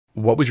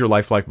What was your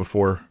life like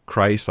before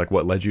Christ? Like,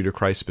 what led you to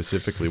Christ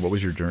specifically? What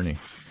was your journey?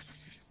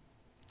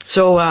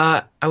 So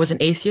I was an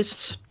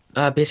atheist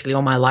basically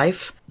all my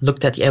life,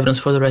 looked at the evidence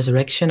for the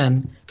resurrection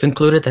and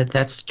concluded that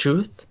that's the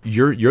truth.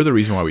 You're the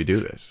reason why we do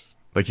this.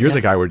 Like, you're the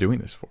Yeah. guy we're doing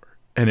this for.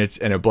 And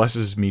it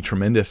blesses me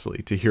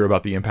tremendously to hear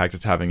about the impact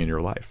it's having in your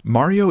life.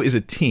 Mario is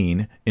a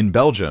teen in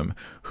Belgium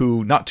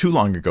who not too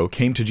long ago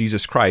came to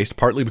Jesus Christ,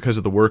 partly because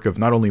of the work of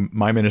not only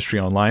my ministry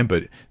online,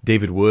 but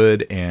David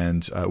Wood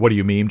and What Do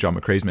You Meme, John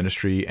McCrae's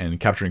ministry, and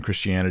Capturing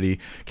Christianity,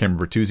 Cameron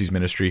Bertuzzi's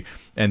ministry,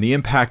 and the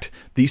impact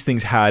these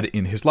things had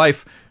in his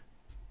life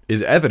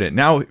is evident.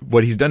 Now,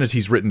 what he's done is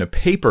he's written a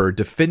paper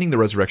defending the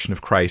resurrection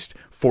of Christ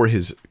for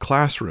his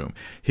classroom.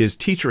 His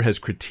teacher has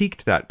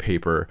critiqued that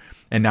paper,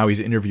 and now he's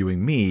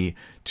interviewing me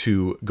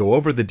to go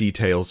over the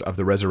details of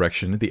the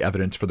resurrection, the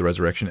evidence for the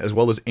resurrection, as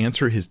well as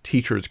answer his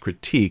teacher's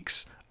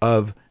critiques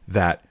of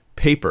that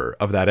paper,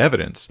 of that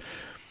evidence.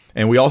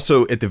 And we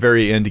also, at the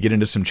very end, get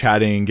into some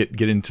chatting, get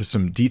into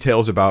some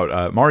details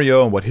about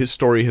Mario and what his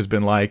story has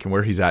been like and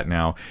where he's at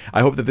now.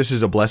 I hope that this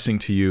is a blessing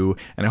to you,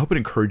 and I hope it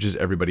encourages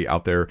everybody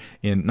out there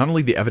in not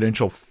only the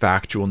evidential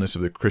factualness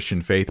of the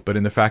Christian faith, but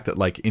in the fact that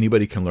like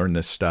anybody can learn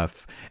this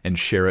stuff and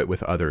share it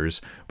with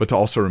others, but to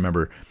also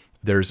remember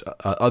there's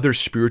other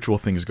spiritual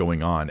things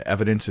going on.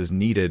 Evidence is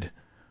needed,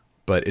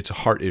 but it's a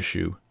heart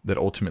issue that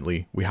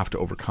ultimately we have to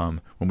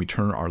overcome when we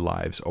turn our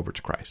lives over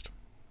to Christ.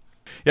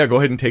 Yeah, go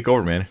ahead and take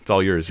over, man. It's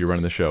all yours. You're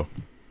running the show.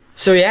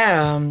 So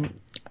yeah,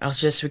 I'll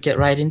just we get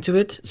right into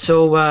it.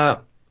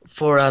 So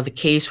for the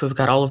case, we've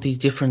got all of these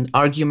different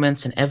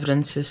arguments and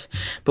evidences,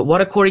 but what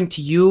according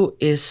to you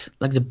is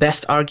like the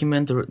best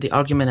argument, or the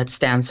argument that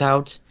stands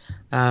out?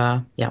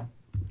 Yeah.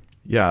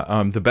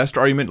 Yeah, the best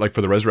argument, like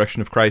for the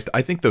resurrection of Christ,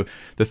 I think the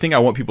thing I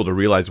want people to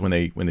realize when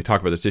they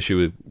talk about this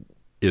issue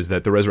is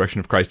that the resurrection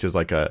of Christ is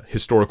like a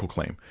historical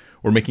claim.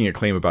 We're making a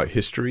claim about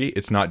history.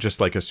 It's not just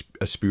like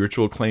a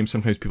spiritual claim.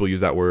 Sometimes people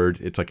use that word.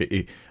 It's like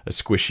a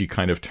squishy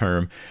kind of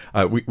term.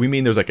 We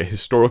mean there's like a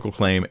historical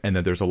claim and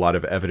that there's a lot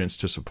of evidence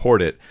to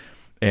support it.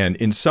 And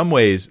in some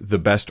ways, the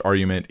best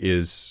argument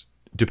is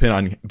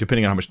depending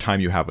on how much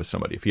time you have with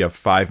somebody. If you have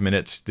 5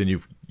 minutes, then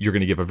you're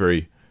going to give a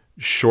very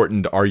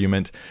shortened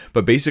argument.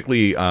 But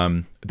basically,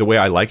 the way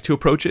I like to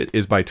approach it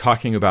is by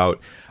talking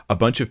about a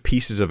bunch of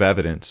pieces of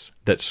evidence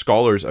that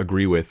scholars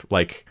agree with,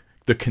 like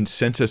the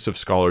consensus of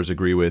scholars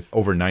agree with,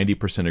 over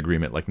 90%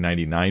 agreement, like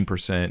 99%,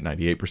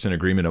 98%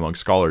 agreement among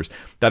scholars.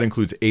 That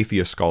includes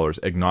atheist scholars,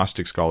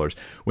 agnostic scholars.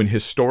 When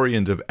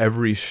historians of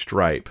every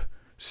stripe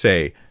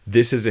say,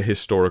 this is a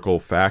historical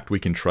fact, we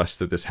can trust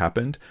that this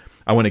happened,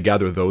 I want to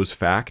gather those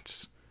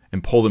facts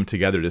and pull them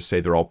together to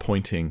say they're all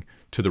pointing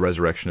to the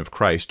resurrection of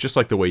Christ, just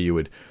like the way you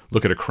would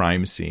look at a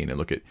crime scene and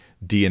look at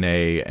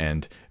DNA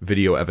and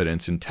video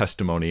evidence and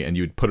testimony, and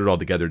you'd put it all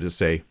together to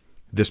say,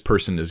 this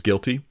person is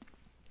guilty.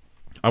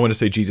 I want to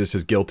say Jesus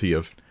is guilty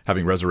of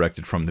having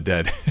resurrected from the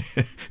dead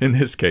in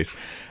this case.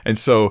 And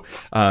so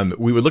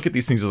we would look at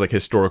these things as like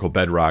historical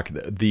bedrock.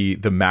 The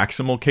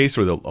maximal case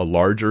or a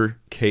larger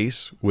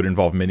case would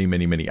involve many,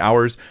 many, many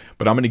hours,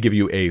 but I'm going to give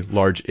you a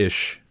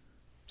large-ish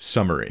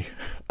summary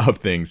of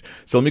things.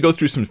 So let me go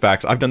through some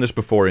facts. I've done this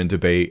before in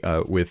debate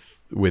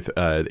with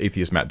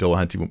atheist Matt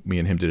Dillahunty. Me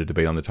and him did a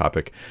debate on the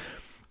topic.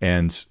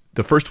 And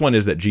the first one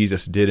is that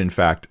Jesus did, in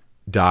fact,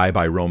 die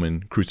by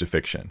Roman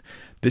crucifixion.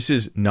 This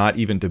is not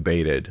even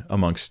debated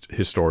amongst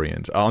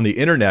historians. On the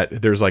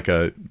internet, there's like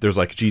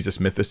Jesus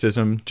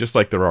mythicism, just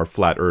like there are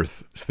flat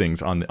Earth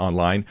things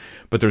online,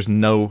 but there's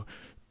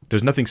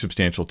nothing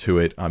substantial to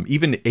it.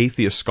 Even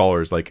atheist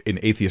scholars, like an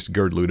atheist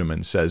Gerd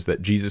Ludemann, says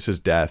that Jesus'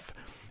 death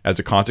as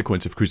a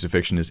consequence of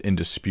crucifixion is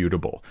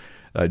indisputable.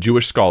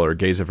 Jewish scholar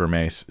Geza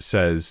Vermes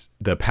says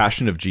the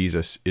passion of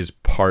Jesus is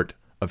part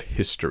of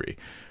history.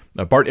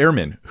 Bart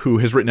Ehrman, who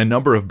has written a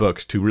number of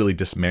books to really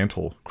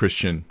dismantle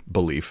Christian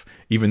belief,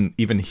 even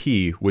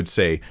he would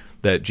say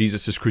that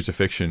Jesus'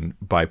 crucifixion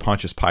by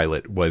Pontius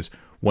Pilate was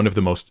one of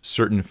the most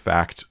certain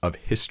facts of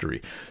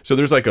history. So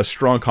there's like a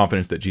strong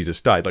confidence that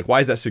Jesus died. Like, why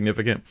is that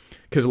significant?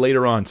 Because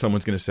later on,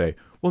 someone's going to say,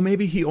 well,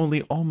 maybe he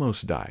only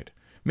almost died.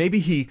 Maybe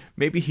he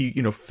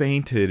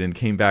fainted and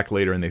came back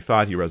later and they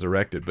thought he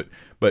resurrected.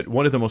 But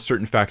one of the most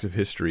certain facts of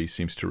history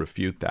seems to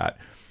refute that.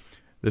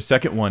 The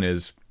second one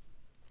is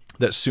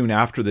that soon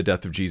after the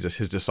death of Jesus,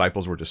 his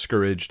disciples were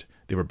discouraged,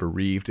 they were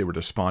bereaved, they were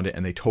despondent,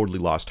 and they totally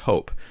lost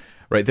hope.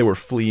 Right? They were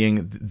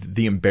fleeing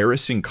the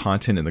embarrassing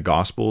content in the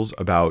Gospels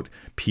about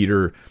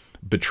Peter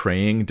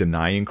betraying,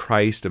 denying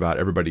Christ, about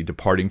everybody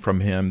departing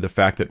from him, the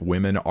fact that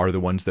women are the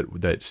ones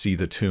that see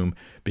the tomb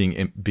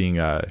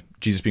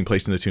Jesus being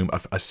placed in the tomb,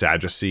 a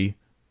Sadducee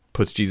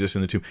puts Jesus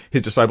in the tomb.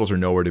 His disciples are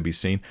nowhere to be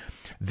seen.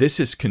 This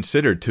is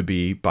considered to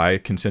be, by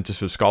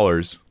consensus of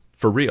scholars,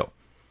 for real.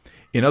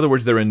 In other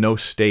words, they're in no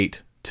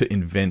state to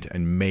invent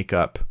and make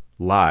up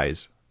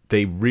lies.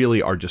 They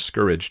really are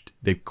discouraged.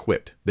 They've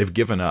quit. They've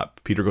given up.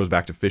 Peter goes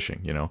back to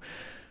fishing,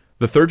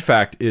 The third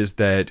fact is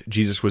that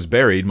Jesus was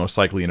buried, most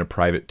likely in a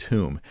private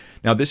tomb.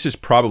 Now, this is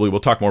probably, we'll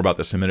talk more about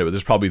this in a minute, but this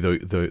is probably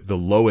the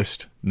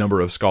lowest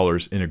number of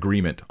scholars in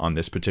agreement on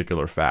this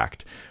particular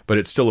fact, but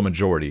it's still a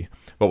majority.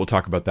 But we'll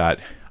talk about that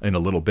in a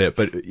little bit.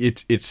 But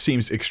it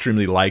seems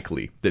extremely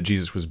likely that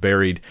Jesus was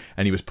buried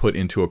and he was put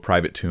into a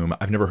private tomb.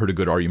 I've never heard a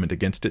good argument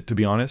against it, to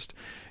be honest,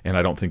 and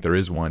I don't think there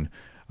is one.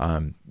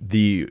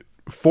 The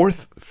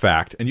fourth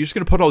fact, and you're just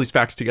going to put all these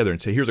facts together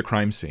and say, here's a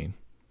crime scene.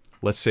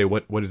 Let's say,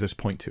 what does this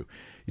point to?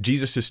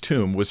 Jesus'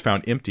 tomb was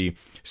found empty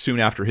soon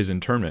after his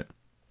interment.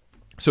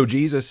 So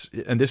Jesus,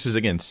 and this is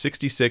again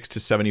 66 to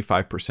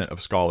 75%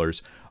 of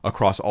scholars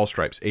across all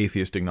stripes,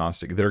 atheist,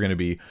 agnostic, they're going to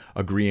be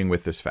agreeing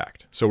with this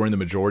fact. So we're in the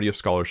majority of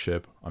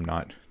scholarship.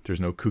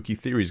 There's no kooky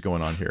theories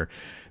going on here.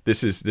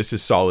 This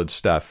is solid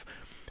stuff.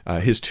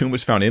 His tomb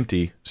was found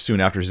empty soon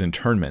after his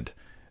internment.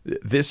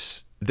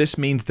 This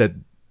means that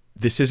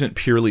this isn't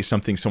purely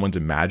something someone's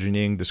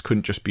imagining. This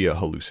couldn't just be a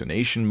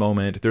hallucination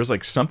moment. There's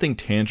like something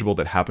tangible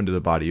that happened to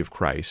the body of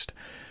Christ.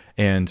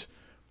 And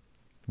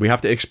we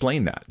have to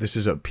explain that. This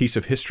is a piece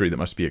of history that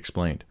must be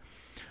explained.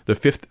 The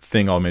fifth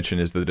thing I'll mention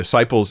is that the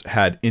disciples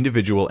had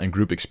individual and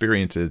group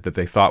experiences that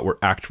they thought were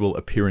actual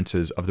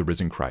appearances of the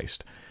risen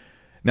Christ.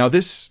 Now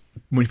this,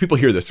 when people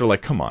hear this, they're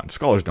like, come on,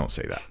 scholars don't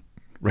say that,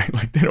 right?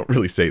 Like they don't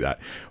really say that.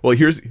 Well,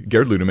 here's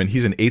Gerhard Ludemann.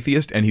 He's an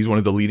atheist and he's one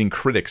of the leading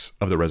critics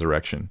of the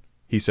resurrection.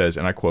 He says,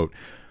 and I quote,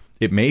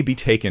 "It may be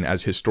taken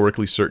as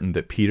historically certain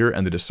that Peter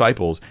and the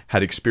disciples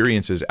had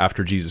experiences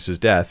after Jesus'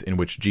 death in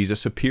which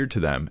Jesus appeared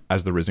to them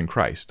as the risen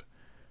Christ."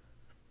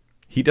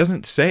 He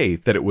doesn't say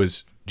that it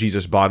was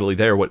Jesus bodily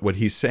there. What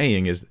he's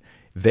saying is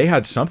they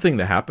had something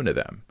that happened to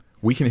them.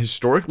 We can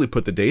historically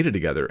put the data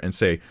together and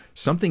say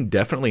something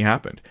definitely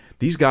happened.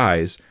 These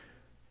guys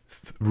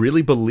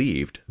really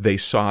believed they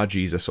saw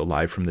Jesus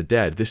alive from the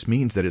dead. This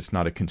means that it's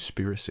not a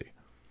conspiracy.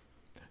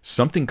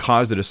 Something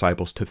caused the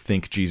disciples to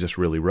think Jesus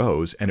really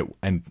rose, and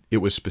it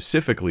was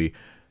specifically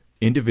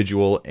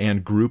individual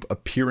and group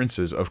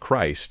appearances of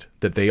Christ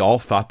that they all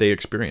thought they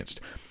experienced.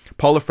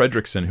 Paula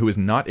Fredrickson, who is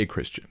not a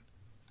Christian,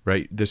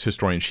 right, this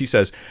historian, she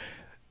says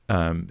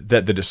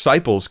that the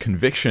disciples'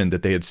 conviction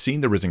that they had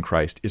seen the risen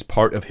Christ is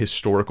part of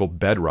historical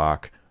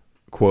bedrock,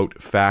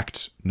 quote,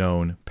 facts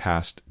known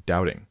past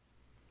doubting.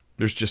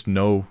 There's just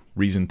no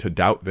reason to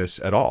doubt this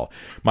at all.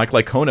 Mike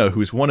Licona,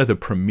 who's one of the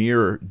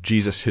premier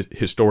Jesus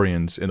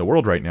historians in the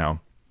world right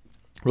now,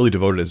 really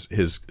devoted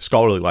his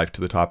scholarly life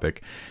to the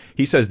topic.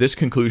 He says this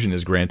conclusion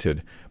is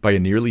granted by a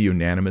nearly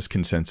unanimous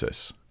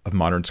consensus of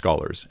modern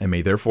scholars and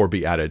may therefore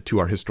be added to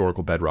our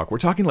historical bedrock. We're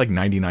talking like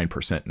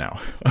 99% now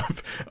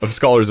of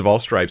scholars of all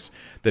stripes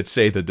that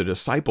say that the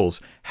disciples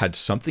had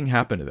something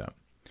happen to them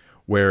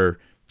where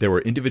there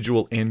were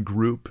individual and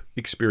group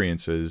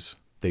experiences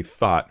they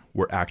thought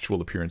were actual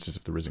appearances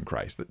of the risen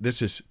Christ.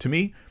 This is, to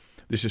me,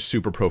 this is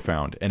super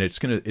profound, and it's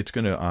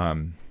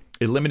gonna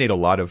eliminate a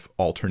lot of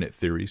alternate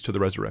theories to the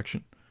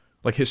resurrection.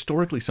 Like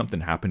historically,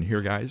 something happened here,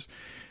 guys,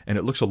 and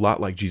it looks a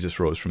lot like Jesus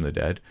rose from the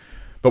dead.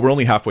 But we're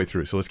only halfway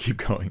through, so let's keep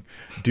going.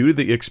 Due to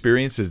the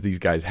experiences these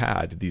guys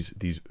had,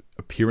 these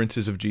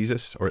appearances of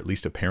Jesus, or at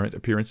least apparent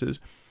appearances,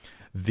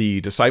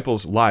 the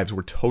disciples' lives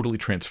were totally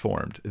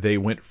transformed. They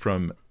went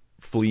from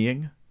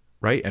fleeing,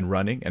 right, and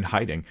running and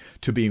hiding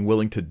to being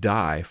willing to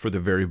die for the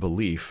very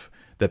belief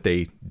that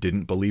they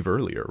didn't believe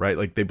earlier, right?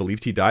 Like they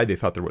believed he died, they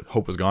thought their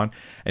hope was gone,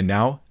 and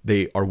now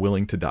they are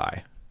willing to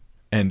die.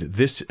 And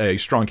this, a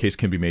strong case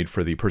can be made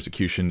for the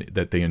persecution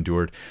that they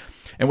endured.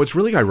 And what's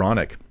really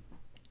ironic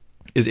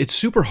is it's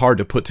super hard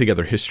to put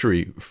together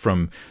history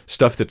from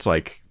stuff that's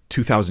like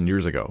 2,000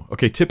 years ago.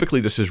 Okay,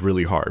 typically this is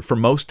really hard. For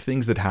most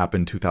things that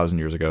happened 2,000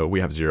 years ago, we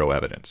have zero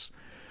evidence.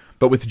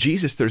 But with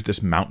Jesus, there's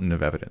this mountain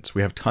of evidence.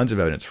 We have tons of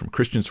evidence from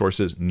Christian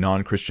sources,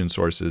 non-Christian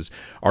sources,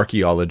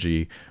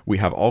 archaeology. We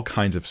have all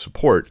kinds of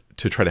support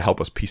to try to help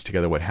us piece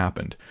together what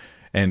happened.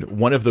 And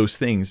one of those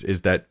things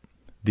is that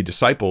the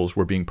disciples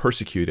were being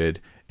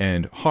persecuted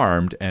and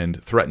harmed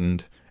and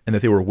threatened, and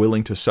that they were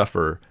willing to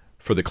suffer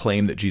for the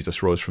claim that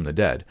Jesus rose from the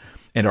dead.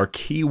 And our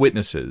key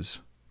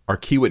witnesses are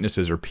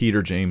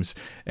Peter, James,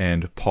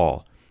 and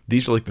Paul.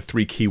 These are like the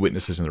three key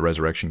witnesses in the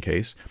resurrection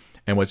case.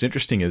 And what's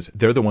interesting is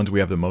they're the ones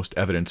we have the most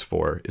evidence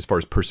for as far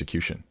as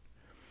persecution.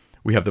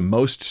 We have the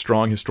most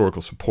strong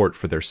historical support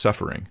for their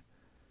suffering.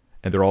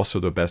 And they're also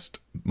the best,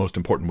 most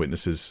important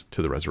witnesses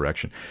to the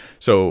resurrection.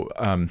 So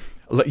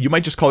you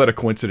might just call that a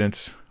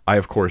coincidence. I,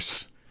 of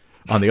course,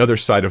 on the other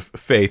side of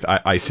faith,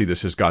 I see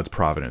this as God's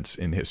providence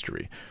in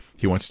history.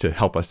 He wants to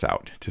help us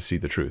out to see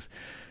the truth.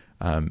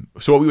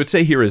 So what we would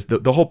say here is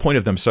the whole point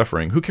of them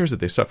suffering, who cares that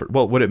they suffered?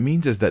 Well, what it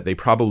means is that they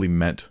probably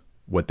meant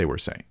what they were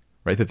saying,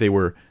 right? That they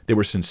were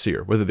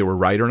sincere. Whether they were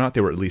right or not,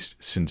 they were at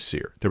least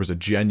sincere. There was a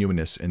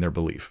genuineness in their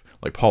belief.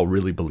 Like Paul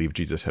really believed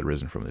Jesus had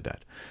risen from the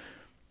dead.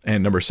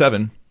 And number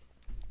 7,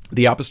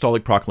 the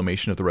apostolic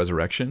proclamation of the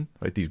resurrection,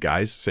 right? These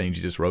guys saying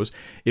Jesus rose,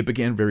 it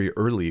began very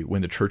early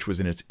when the church was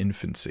in its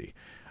infancy.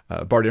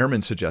 Bart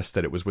Ehrman suggests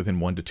that it was within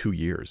 1 to 2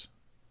 years,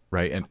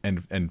 right?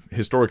 And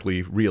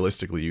historically,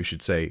 realistically, you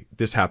should say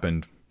this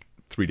happened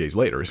 3 days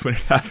later is when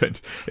it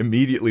happened.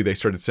 Immediately they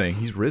started saying,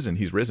 he's risen,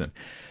 he's risen.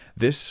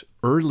 This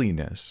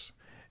earliness,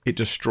 it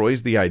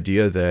destroys the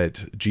idea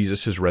that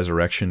Jesus'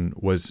 resurrection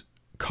was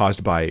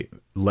caused by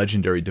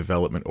legendary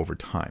development over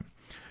time.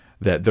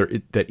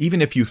 That even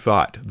if you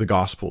thought the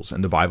Gospels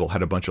and the Bible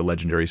had a bunch of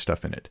legendary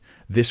stuff in it,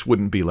 this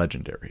wouldn't be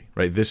legendary,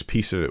 right? This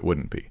piece of it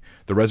wouldn't be.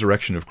 The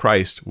resurrection of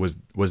Christ was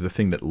the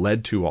thing that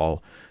led to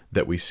all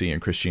that we see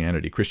in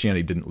Christianity.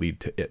 Christianity didn't lead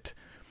to it.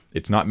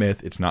 It's not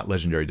myth. It's not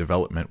legendary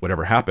development.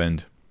 Whatever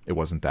happened, it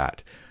wasn't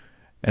that.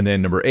 And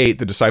then number 8,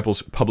 the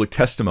disciples' public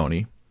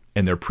testimony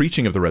and their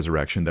preaching of the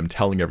resurrection, them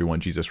telling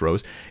everyone Jesus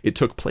rose, it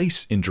took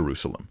place in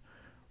Jerusalem.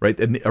 Right,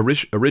 and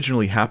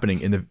originally happening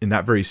in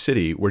that very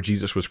city where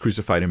Jesus was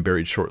crucified and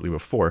buried shortly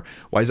before.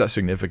 Why is that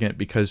significant?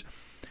 Because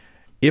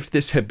if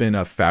this had been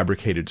a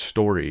fabricated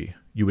story,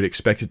 you would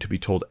expect it to be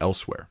told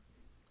elsewhere.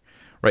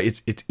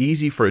 Right? It's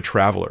easy for a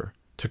traveler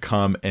to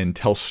come and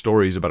tell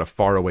stories about a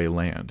faraway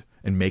land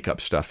and make up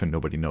stuff and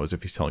nobody knows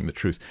if he's telling the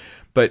truth.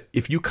 But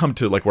if you come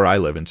to like where I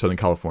live in Southern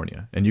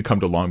California and you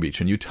come to Long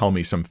Beach and you tell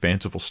me some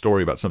fanciful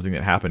story about something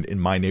that happened in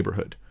my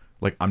neighborhood,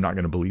 like, I'm not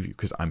going to believe you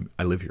because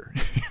I live here,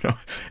 you know?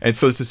 And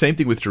so it's the same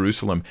thing with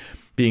Jerusalem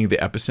being the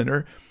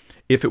epicenter.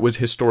 If it was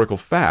historical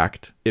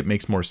fact, it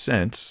makes more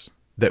sense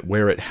that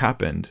where it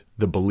happened,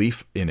 the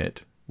belief in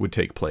it would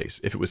take place.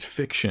 If it was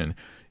fiction,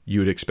 you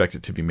would expect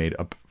it to be made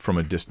up from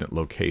a distant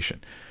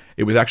location.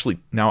 It was actually,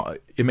 now,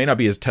 it may not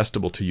be as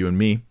testable to you and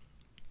me,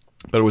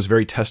 but it was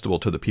very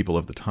testable to the people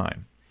of the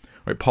time.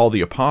 Right? Paul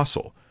the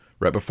Apostle,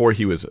 right before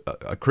he was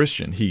a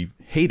Christian, he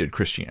hated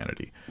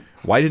Christianity.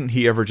 Why didn't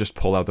he ever just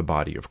pull out the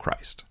body of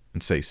Christ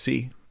and say,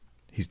 see,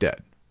 he's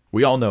dead?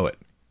 We all know it.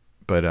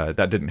 But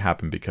that didn't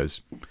happen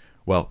because,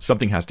 well,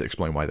 something has to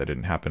explain why that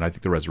didn't happen. I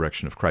think the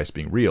resurrection of Christ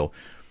being real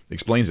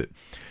explains it.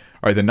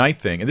 All right, the ninth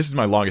thing, and this is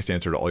my longest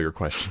answer to all your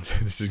questions.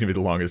 This is going to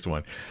be the longest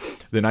one.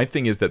 The ninth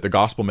thing is that the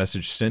gospel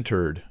message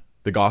centered,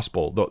 the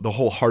gospel, the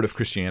whole heart of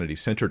Christianity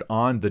centered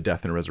on the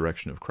death and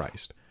resurrection of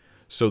Christ.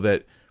 So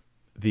that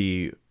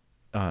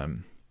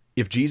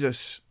if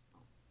Jesus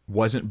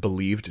wasn't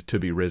believed to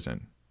be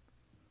risen,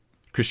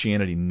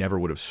 Christianity never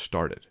would have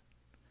started.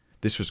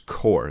 This was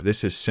core.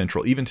 This is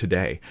central. Even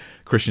today,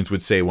 Christians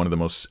would say one of the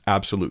most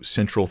absolute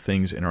central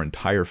things in our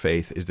entire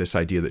faith is this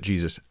idea that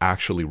Jesus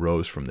actually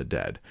rose from the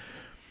dead.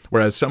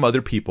 Whereas some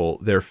other people,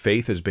 their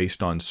faith is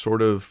based on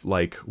sort of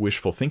like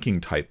wishful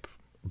thinking type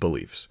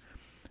beliefs,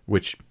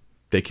 which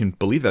they can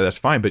believe that, that's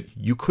fine, but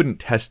you couldn't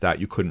test that.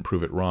 You couldn't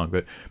prove it wrong.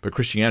 But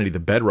Christianity, the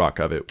bedrock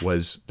of it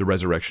was the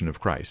resurrection of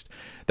Christ.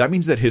 That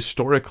means that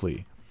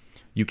historically,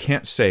 you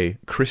can't say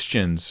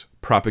Christians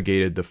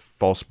propagated the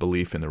false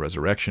belief in the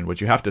resurrection. What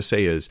you have to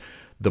say is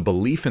the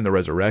belief in the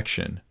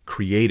resurrection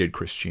created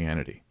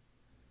Christianity.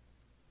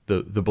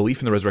 The belief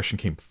in the resurrection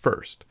came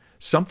first.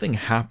 Something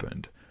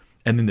happened,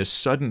 and then this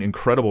sudden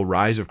incredible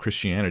rise of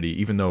Christianity,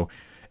 even though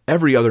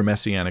every other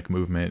messianic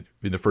movement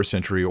in the first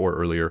century or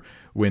earlier,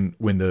 when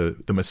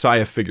the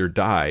Messiah figure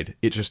died,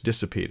 it just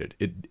dissipated.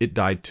 It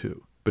died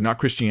too. But not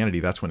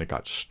Christianity. That's when it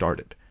got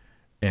started.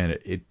 And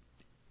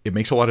it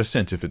makes a lot of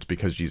sense if it's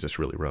because Jesus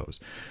really rose.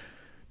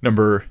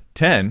 Number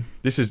 10,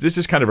 this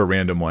is kind of a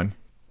random one,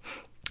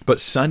 but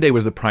Sunday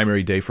was the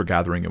primary day for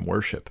gathering and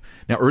worship.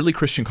 Now, early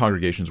Christian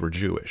congregations were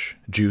Jewish.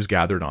 Jews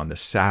gathered on the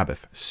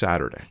Sabbath,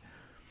 Saturday.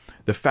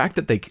 The fact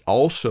that they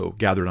also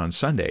gathered on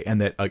Sunday and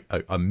that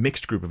a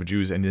mixed group of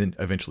Jews and then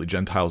eventually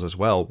Gentiles as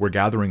well were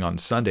gathering on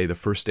Sunday, the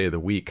first day of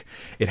the week,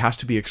 it has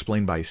to be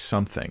explained by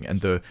something.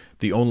 And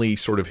the only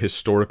sort of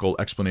historical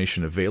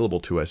explanation available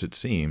to us, it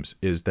seems,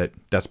 is that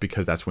that's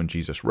because that's when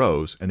Jesus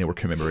rose and they were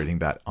commemorating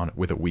that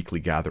with a weekly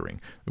gathering.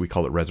 We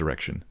call it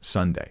Resurrection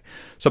Sunday.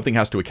 Something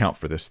has to account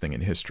for this thing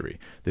in history,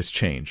 this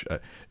change.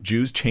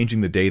 Jews changing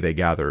the day they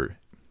gather.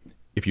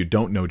 If you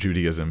don't know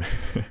Judaism,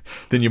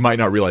 then you might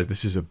not realize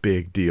this is a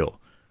big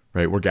deal,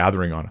 right? We're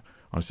gathering on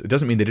it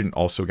doesn't mean they didn't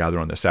also gather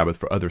on the Sabbath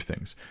for other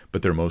things,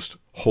 but their most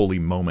holy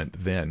moment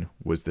then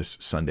was this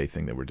Sunday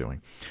thing that we're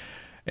doing.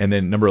 And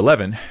then number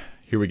 11,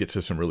 here we get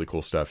to some really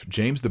cool stuff.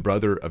 James, the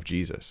brother of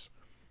Jesus,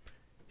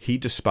 he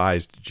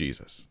despised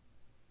Jesus.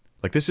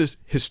 Like, this is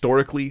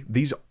historically,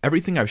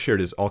 everything I've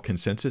shared is all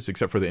consensus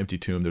except for the empty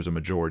tomb. There's a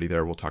majority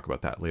there. We'll talk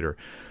about that later.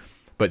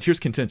 But here's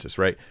consensus,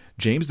 right?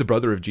 James, the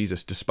brother of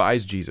Jesus,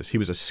 despised Jesus. He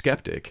was a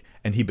skeptic,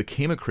 and he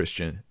became a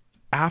Christian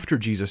after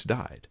Jesus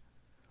died.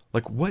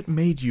 Like, what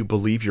made you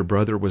believe your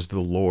brother was the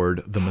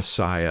Lord, the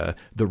Messiah,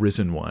 the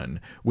risen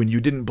one, when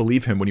you didn't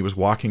believe him when he was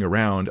walking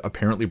around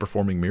apparently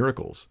performing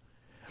miracles?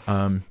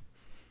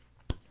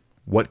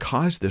 What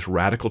caused this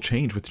radical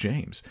change with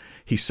James?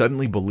 He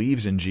suddenly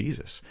believes in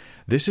Jesus.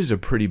 This is a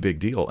pretty big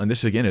deal. And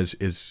this, again,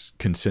 is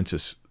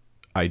consensus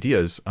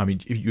ideas. I mean,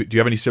 do you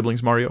have any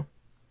siblings, Mario?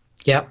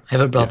 Yeah, I have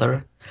a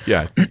brother.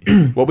 Yeah.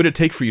 What would it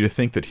take for you to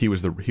think that he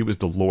was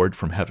the Lord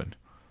from heaven?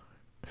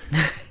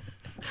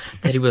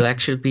 That he will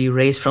actually be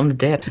raised from the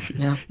dead.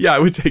 Yeah. Yeah,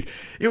 it would take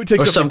or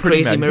something some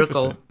pretty crazy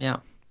magnificent. miracle. Yeah.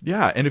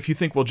 Yeah, and if you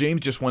think, well,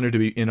 James just wanted to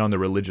be in on the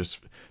religious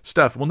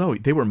stuff. Well, no,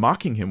 they were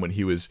mocking him when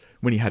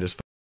he had his.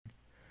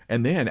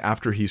 And then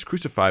after he's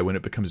crucified, when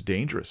it becomes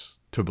dangerous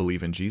to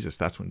believe in Jesus,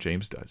 that's when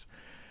James does.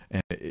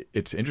 And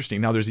it's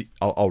interesting. Now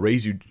I'll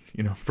raise you,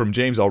 from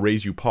James, I'll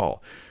raise you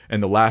Paul.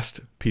 And the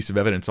last piece of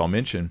evidence I'll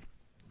mention,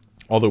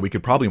 although we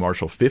could probably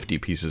marshal 50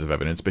 pieces of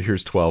evidence, but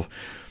here's 12.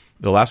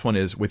 The last one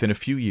is, within a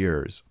few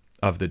years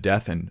of the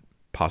death and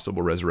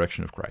possible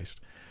resurrection of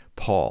Christ,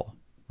 Paul,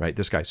 right?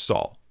 This guy,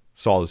 Saul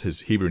is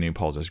his Hebrew name,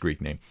 Paul's his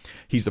Greek name.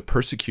 He's the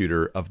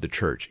persecutor of the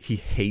church. He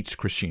hates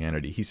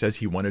Christianity. He says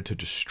he wanted to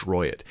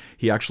destroy it.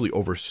 He actually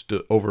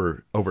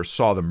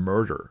oversaw the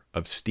murder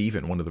of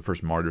Stephen, one of the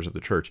first martyrs of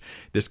the church.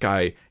 This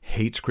guy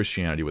hates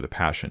Christianity with a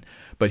passion,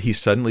 but he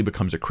suddenly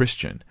becomes a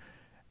Christian.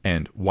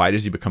 And why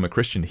does he become a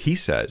Christian? He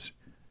says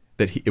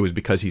that it was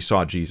because he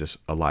saw Jesus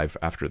alive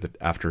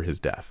after his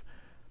death.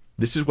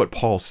 This is what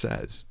Paul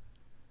says.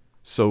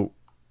 So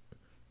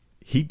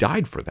he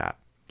died for that.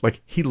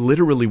 Like, he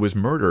literally was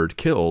murdered,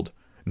 killed,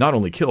 not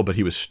only killed, but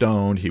he was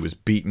stoned, he was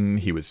beaten,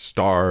 he was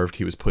starved,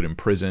 he was put in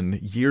prison,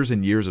 years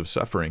and years of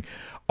suffering,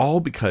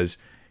 all because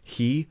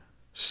he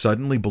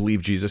suddenly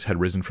believed Jesus had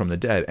risen from the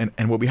dead.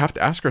 And what we have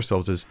to ask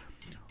ourselves is,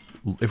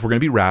 if we're going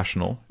to be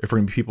rational, if we're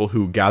going to be people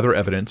who gather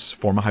evidence,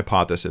 form a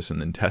hypothesis,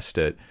 and then test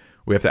it,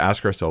 we have to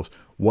ask ourselves,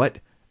 what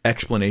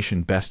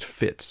explanation best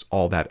fits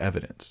all that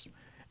evidence?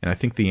 And I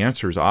think the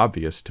answer is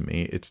obvious to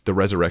me. It's the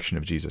resurrection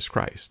of Jesus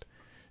Christ.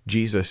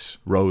 Jesus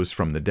rose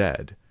from the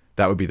dead.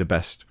 That would be the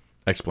best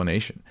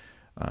explanation.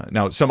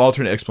 Now, some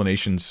alternate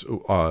explanations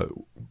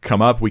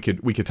come up. We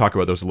could talk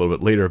about those a little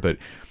bit later, but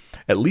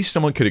at least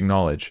someone could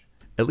acknowledge,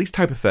 at least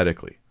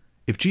hypothetically,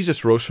 if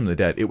Jesus rose from the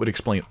dead, it would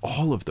explain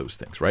all of those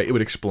things, right? It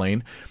would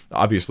explain,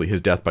 obviously,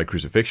 his death by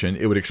crucifixion.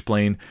 It would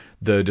explain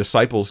the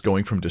disciples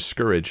going from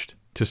discouraged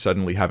to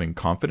suddenly having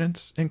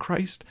confidence in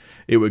Christ.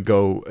 It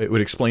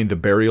would explain the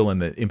burial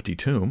and the empty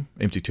tomb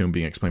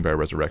being explained by a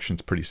resurrection.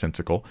 It's pretty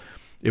sensical.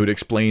 It would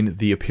explain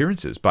the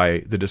appearances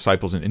by the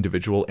disciples in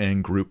individual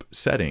and group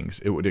settings.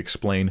 It would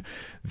explain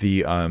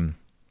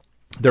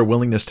their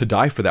willingness to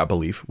die for that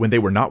belief when they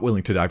were not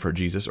willing to die for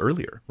Jesus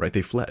earlier, right?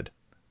 They fled.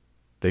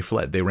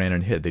 They ran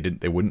and hid.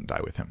 They wouldn't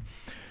die with him.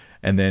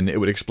 And then it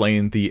would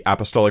explain the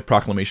apostolic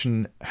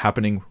proclamation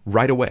happening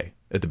right away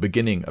at the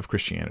beginning of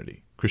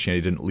Christianity.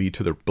 Christianity didn't lead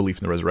to the belief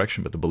in the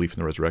resurrection, but the belief in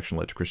the resurrection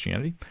led to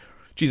Christianity.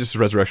 Jesus'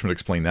 resurrection would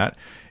explain that.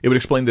 It would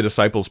explain the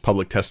disciples'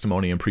 public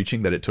testimony and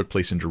preaching that it took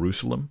place in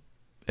Jerusalem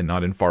and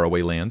not in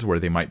faraway lands where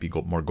they might be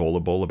more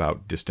gullible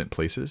about distant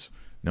places.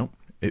 No,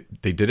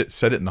 they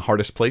said it in the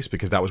hardest place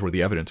because that was where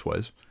the evidence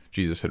was.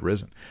 Jesus had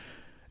risen.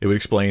 It would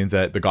explain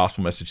that the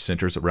gospel message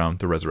centers around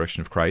the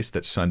resurrection of Christ,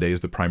 that Sunday is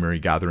the primary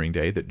gathering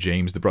day, that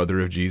James, the brother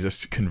of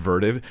Jesus,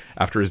 converted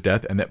after his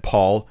death, and that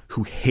Paul,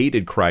 who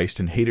hated Christ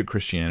and hated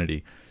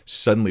Christianity,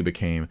 suddenly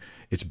became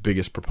its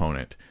biggest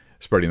proponent,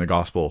 spreading the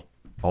gospel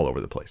all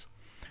over the place.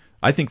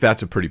 I think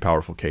that's a pretty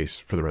powerful case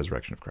for the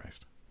resurrection of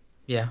Christ.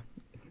 Yeah,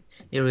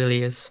 it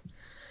really is.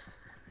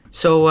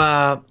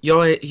 So you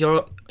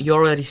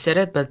already said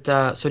it, but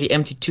so the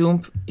empty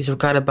tomb is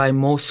regarded by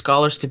most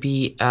scholars to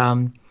be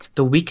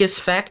the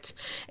weakest fact,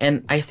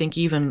 and I think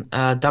even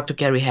Dr.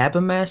 Gary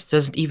Habermas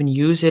doesn't even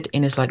use it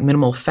in his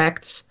minimal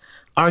facts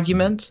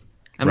argument.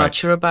 I'm not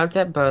sure about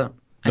that, but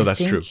no,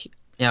 that's true.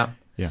 Yeah.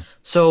 Yeah.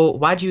 So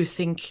why do you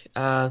think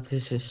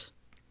this is?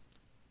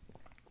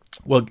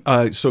 Well,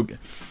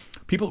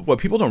 what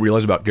people don't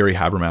realize about Gary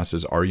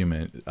Habermas's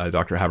argument,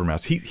 Dr.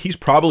 Habermas, he's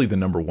probably the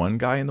number one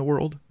guy in the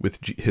world with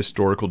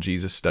historical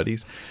Jesus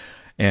studies.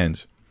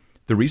 And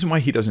the reason why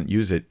he doesn't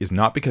use it is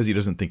not because he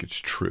doesn't think it's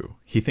true.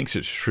 He thinks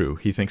it's true.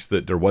 He thinks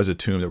that there was a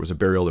tomb, there was a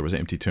burial, there was an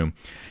empty tomb.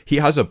 He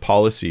has a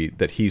policy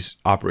that he's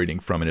operating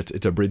from, and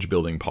it's a bridge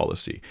building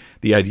policy.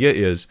 The idea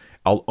is,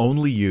 I'll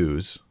only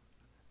use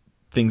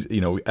things,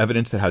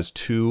 evidence that has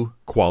two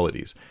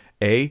qualities.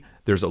 A,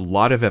 there's a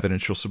lot of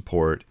evidential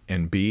support,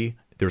 and B,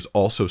 there's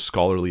also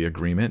scholarly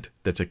agreement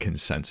that's a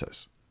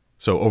consensus.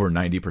 So over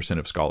 90%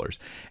 of scholars.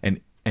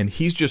 And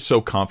he's just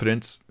so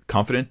confident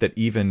that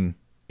even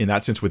in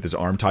that sense, with his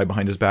arm tied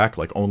behind his back,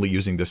 only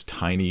using this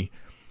tiny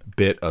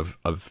bit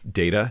of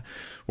data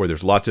where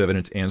there's lots of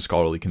evidence and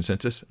scholarly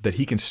consensus, that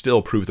he can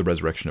still prove the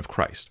resurrection of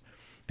Christ.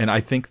 And I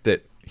think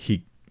that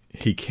he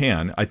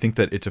can. I think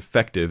that it's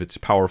effective, it's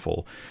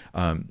powerful,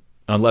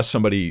 unless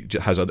somebody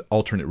has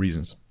alternate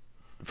reasons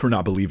for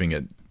not believing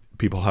it.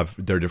 People have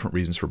their different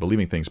reasons for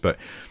believing things. But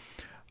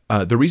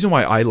the reason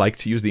why I like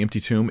to use the empty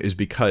tomb is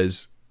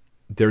because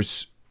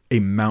there's a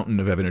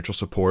mountain of evidential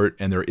support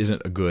and there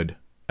isn't a good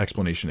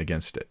explanation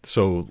against it.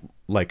 So,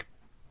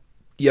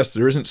 yes,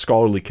 there isn't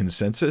scholarly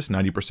consensus,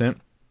 90%,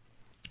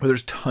 but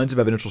there's tons of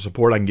evidential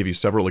support. I can give you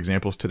several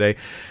examples today.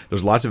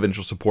 There's lots of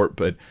evidential support,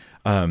 but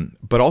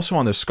also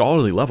on the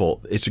scholarly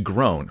level, it's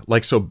grown.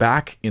 So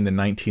back in the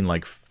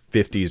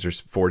 50s or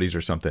 40s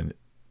or something,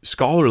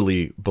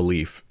 scholarly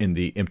belief in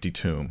the empty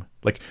tomb,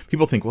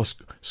 people think, well,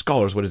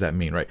 scholars, what does that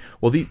mean, right?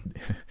 Well,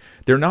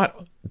 they're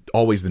not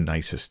always the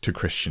nicest to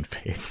Christian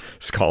faith,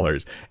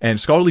 scholars. And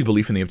scholarly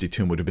belief in the empty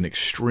tomb would have been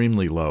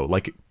extremely low,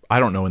 I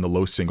don't know, in the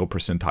low single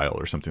percentile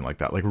or something like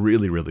that,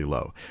 really, really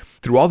low.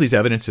 Through all these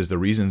evidences, the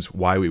reasons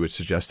why we would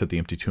suggest that the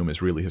empty tomb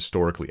is really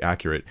historically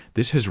accurate,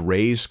 this has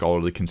raised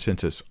scholarly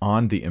consensus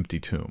on the empty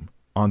tomb.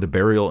 on the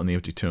burial and the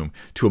empty tomb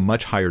to a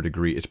much higher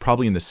degree. It's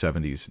probably in the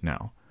 70s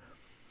now.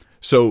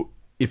 So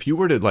if you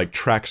were to like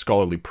track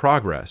scholarly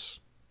progress,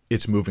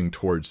 it's moving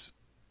towards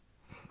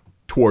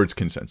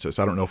consensus.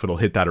 I don't know if it'll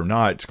hit that or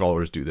not.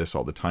 Scholars do this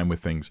all the time with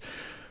things,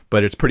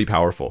 but it's pretty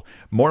powerful.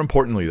 More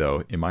importantly,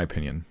 though, in my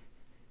opinion,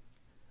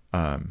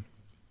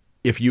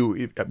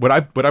 what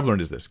I've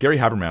learned is this: Gary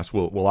Habermas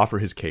will offer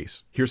his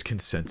case. Here's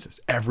consensus.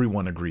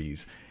 Everyone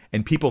agrees,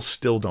 and people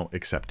still don't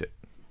accept it.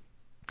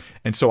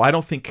 And so I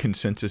don't think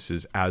consensus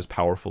is as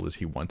powerful as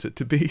he wants it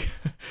to be,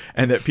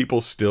 and that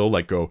people still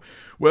like go,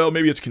 well,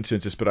 maybe it's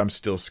consensus, but I'm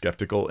still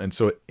skeptical. And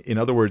so, in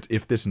other words,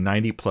 if this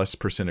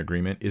 90+%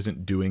 agreement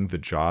isn't doing the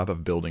job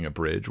of building a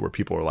bridge where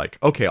people are like,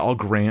 okay, I'll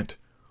grant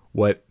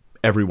what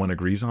everyone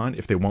agrees on.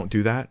 If they won't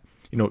do that,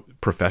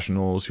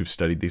 professionals who've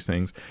studied these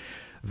things,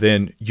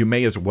 then you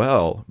may as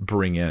well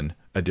bring in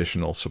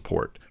additional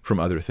support from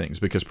other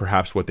things, because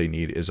perhaps what they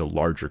need is a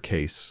larger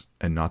case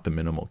and not the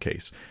minimal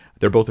case.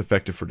 They're both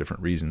effective for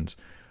different reasons.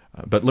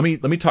 But let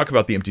me talk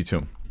about the empty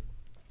tomb.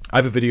 I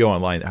have a video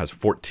online that has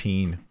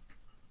 14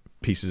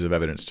 pieces of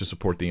evidence to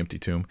support the empty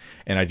tomb,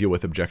 and I deal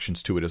with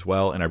objections to it as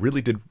well. And I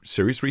really did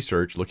serious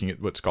research looking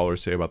at what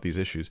scholars say about these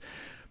issues.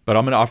 But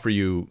I'm going to offer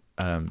you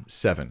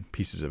 7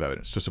 pieces of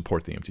evidence to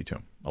support the empty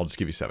tomb. I'll just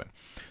give you 7.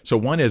 So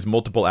one is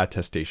multiple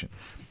attestation.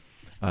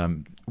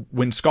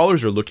 When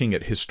scholars are looking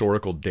at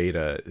historical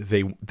data,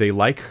 they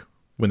like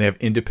when they have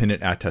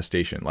independent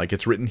attestation, like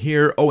it's written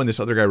here, oh, and this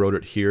other guy wrote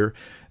it here.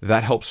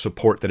 That helps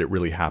support that it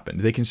really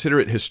happened. They consider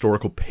it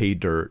historical pay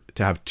dirt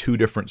to have 2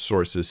 different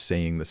sources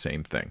saying the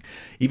same thing.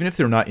 Even if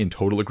they're not in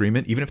total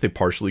agreement, even if they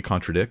partially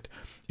contradict,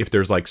 if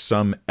there's like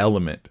some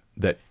element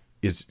that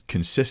is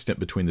consistent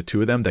between the 2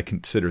 of them, that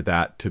consider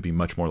that to be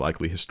much more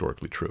likely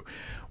historically true.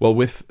 Well,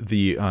 with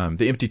the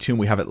empty tomb,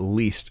 we have at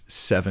least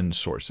 7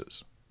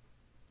 sources.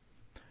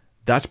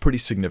 That's pretty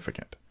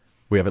significant.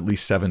 We have at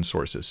least 7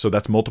 sources. So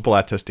that's multiple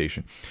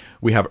attestation.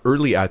 We have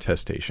early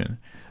attestation.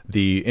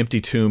 The empty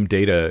tomb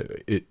data,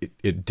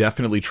 it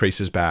definitely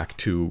traces back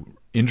to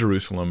in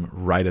Jerusalem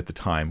right at the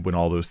time when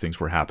all those things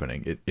were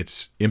happening.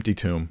 It's empty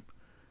tomb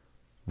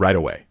right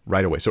away.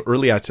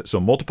 So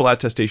multiple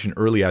attestation,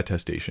 early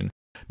attestation.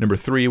 Number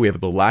 3, we have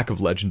the lack of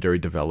legendary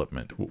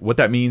development. What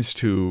that means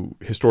to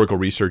historical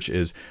research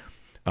is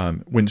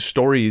when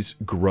stories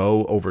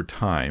grow over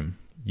time,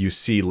 you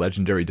see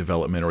legendary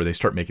development, or they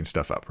start making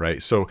stuff up,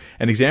 right? So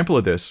an example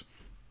of this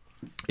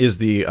is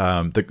the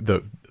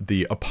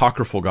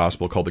apocryphal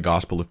gospel called the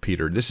Gospel of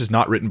Peter. This is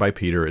not written by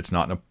Peter. It's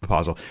not an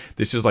apostle.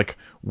 This is like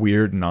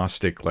weird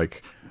Gnostic,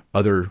 like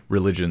other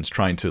religions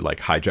trying to like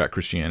hijack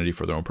Christianity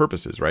for their own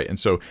purposes, right? And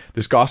so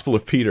this Gospel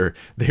of Peter,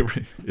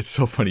 it's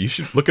so funny. You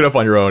should look it up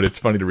on your own. It's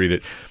funny to read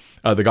it.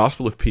 The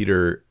Gospel of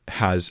Peter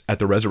has, at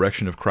the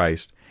resurrection of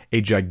Christ, a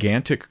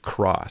gigantic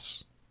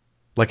cross,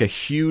 like a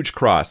huge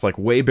cross, like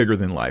way bigger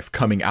than life,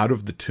 coming out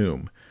of the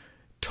tomb,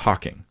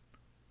 talking.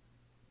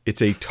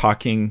 It's a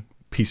talking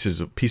pieces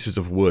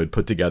of wood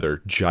put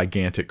together,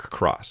 gigantic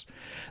cross.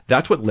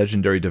 That's what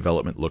legendary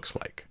development looks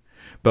like.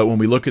 But when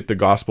we look at the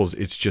Gospels,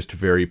 it's just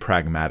very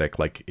pragmatic.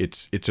 Like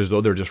it's as though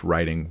they're just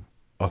writing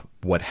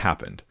what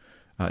happened.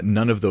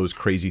 None of those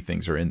crazy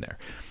things are in there.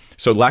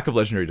 So lack of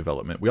legendary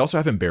development. We also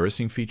have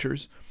embarrassing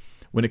features.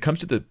 When it comes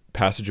to the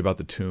passage about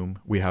the tomb,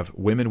 we have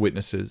women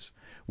witnesses,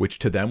 which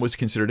to them was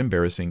considered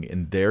embarrassing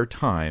in their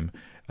time.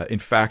 In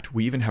fact,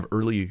 we even have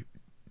early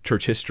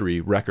church history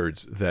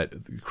records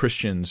that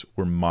Christians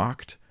were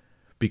mocked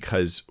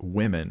because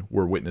women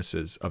were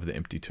witnesses of the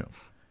empty tomb.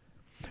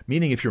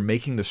 Meaning, if you're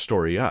making the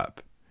story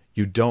up,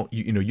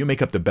 you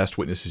make up the best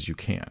witnesses you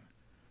can.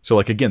 So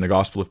like, again, the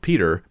Gospel of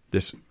Peter,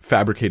 this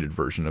fabricated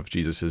version of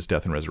Jesus's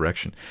death and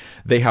resurrection,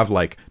 they have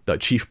like the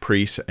chief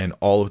priests and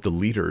all of the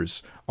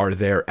leaders are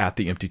there at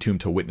the empty tomb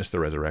to witness the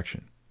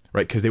resurrection,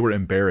 right? Because they were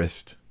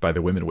embarrassed by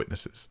the women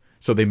witnesses.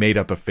 So they made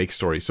up a fake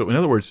story. So in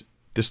other words,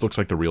 this looks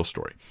like the real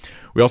story.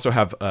 We also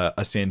have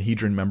a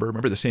Sanhedrin member.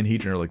 Remember, the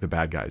Sanhedrin are like the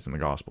bad guys in the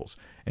Gospels.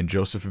 And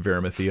Joseph of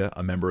Arimathea,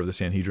 a member of the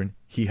Sanhedrin,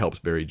 he helps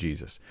bury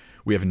Jesus.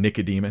 We have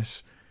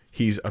Nicodemus.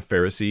 He's a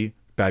Pharisee,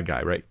 bad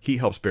guy, right? He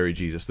helps bury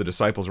Jesus. The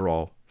disciples are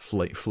all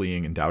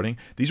fleeing and doubting.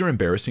 These are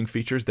embarrassing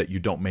features that you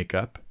don't make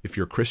up if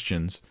you're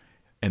Christians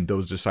and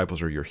those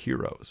disciples are your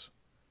heroes.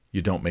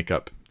 You don't make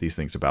up these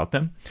things about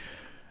them.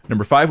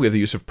 Number 5, we have the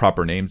use of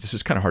proper names. This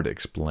is kind of hard to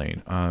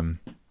explain.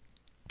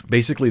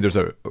 Basically, there's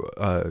a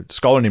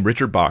scholar named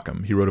Richard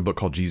Bauckham. He wrote a book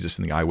called Jesus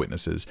and the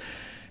Eyewitnesses,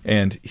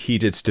 and he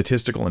did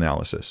statistical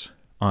analysis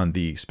on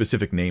the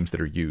specific names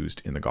that are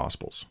used in the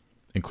Gospels,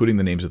 including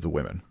the names of the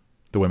women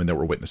that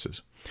were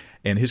witnesses.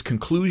 And his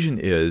conclusion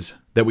is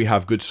that we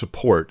have good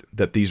support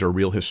that these are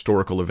real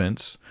historical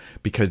events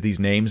because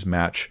these names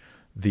match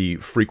the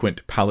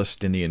frequent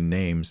Palestinian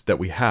names that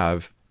we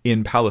have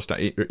in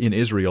Palestine, in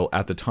Israel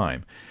at the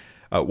time.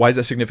 Why is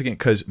that significant?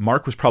 Because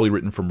Mark was probably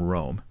written from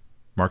Rome.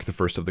 Mark, the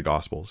first of the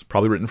Gospels,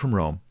 probably written from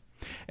Rome.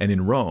 And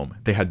in Rome,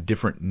 they had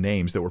different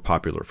names that were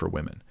popular for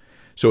women.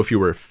 So if you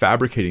were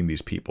fabricating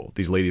these people,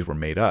 these ladies were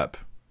made up.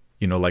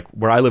 Like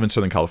where I live in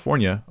Southern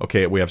California,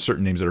 okay, we have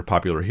certain names that are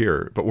popular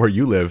here. But where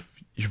you live,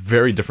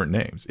 very different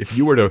names. If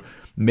you were to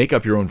make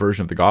up your own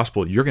version of the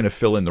gospel, you're going to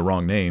fill in the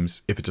wrong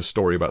names if it's a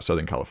story about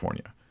Southern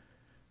California,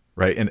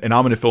 right? And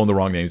I'm going to fill in the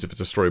wrong names if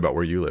it's a story about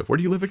where you live. Where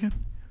do you live again?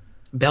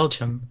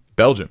 Belgium.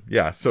 Belgium,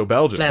 yeah. So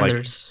Belgium,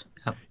 Flanders.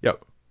 Like, yeah.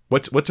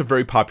 What's a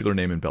very popular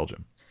name in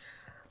Belgium?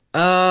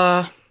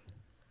 Oh,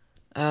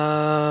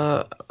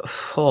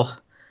 For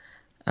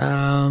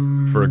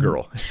a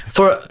girl.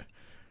 for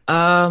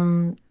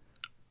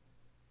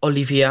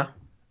Olivia.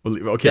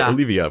 Okay, yeah.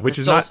 Olivia, which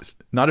is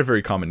not a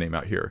very common name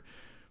out here.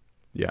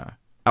 Yeah.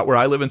 Out where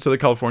I live in Southern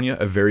California,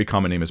 a very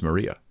common name is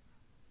Maria.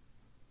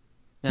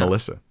 Yeah.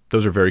 Melissa.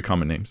 Those are very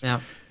common names. Yeah.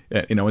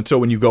 You know, and so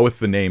when you go with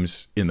the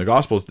names in the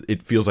Gospels,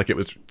 it feels like it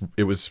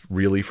was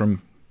really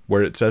from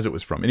where it says it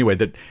was from. Anyway,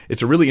 that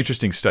it's a really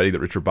interesting study that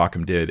Richard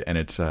Bauckham did, and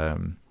it's let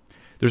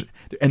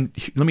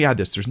me add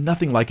this: there's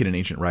nothing like it in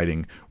ancient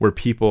writing where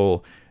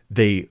people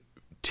they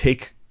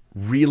take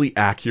really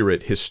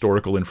accurate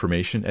historical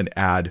information and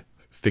add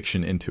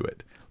fiction into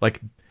it.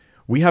 Like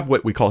we have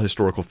what we call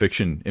historical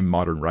fiction in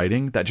modern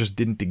writing that just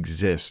didn't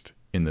exist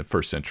in the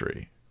first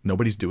century.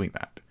 Nobody's doing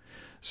that.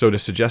 So to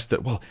suggest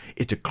that, well,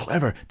 it's a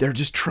clever, they're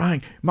just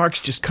trying, Mark's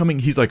just coming,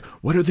 he's like,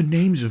 what are the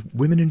names of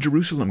women in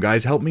Jerusalem,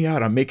 guys? Help me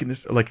out. I'm making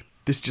this, like,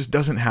 this just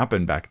doesn't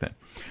happen back then.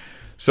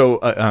 So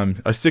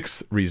a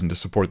sixth reason to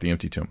support the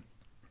empty tomb,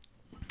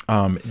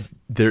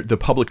 the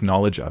public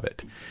knowledge of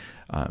it.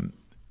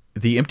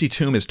 The empty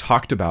tomb is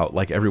talked about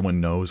like everyone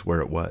knows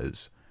where it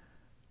was.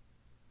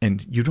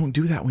 And you don't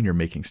do that when you're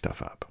making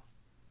stuff up.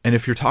 And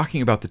if you're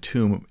talking about the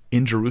tomb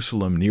in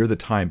Jerusalem near the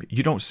time,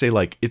 you don't say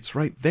like, it's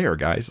right there,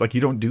 guys. Like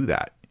you don't do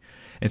that.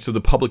 And so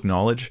the public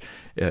knowledge,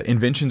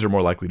 inventions are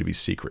more likely to be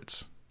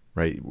secrets,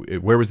 right?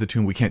 Where was the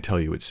tomb? We can't tell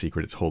you. It's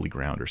secret. It's holy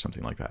ground or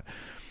something like that.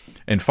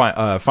 And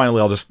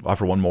finally, I'll just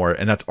offer one more,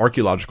 and that's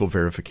archaeological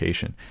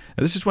verification.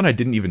 And this is one I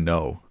didn't even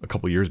know a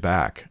couple years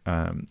back.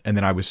 And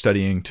then I was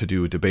studying to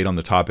do a debate on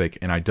the topic,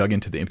 and I dug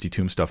into the empty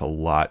tomb stuff a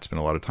lot, spent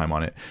a lot of time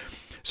on it.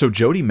 So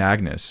Jody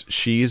Magnus,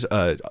 she's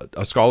a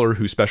scholar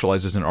who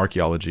specializes in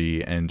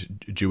archaeology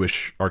and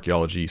Jewish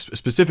archaeology,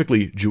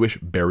 specifically Jewish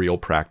burial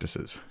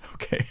practices.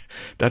 Okay,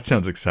 that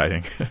sounds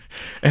exciting.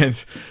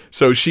 And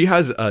so she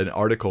has an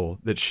article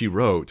that she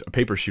wrote, a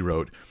paper she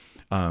wrote,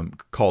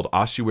 called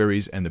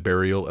Ossuaries and the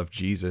Burial of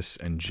Jesus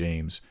and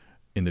James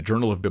in the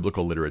Journal of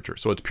Biblical Literature.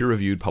 So it's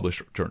peer-reviewed,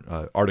 published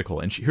article.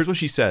 And here's what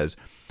she says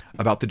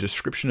about the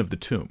description of the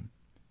tomb.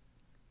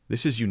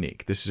 This is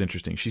unique. This is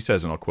interesting. She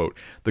says, and I'll quote,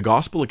 "The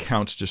gospel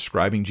accounts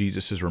describing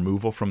Jesus'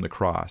 removal from the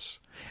cross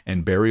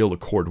and burial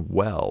accord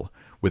well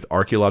with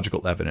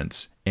archaeological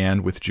evidence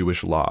and with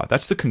Jewish law."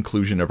 That's the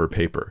conclusion of her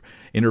paper.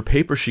 In her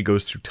paper, she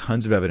goes through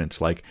tons of evidence,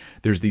 like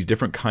there's these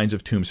different kinds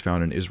of tombs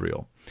found in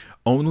Israel.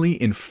 Only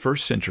in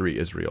first century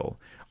Israel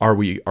are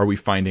we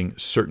finding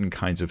certain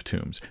kinds of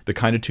tombs. The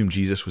kind of tomb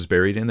Jesus was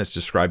buried in that's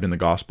described in the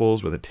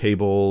Gospels with a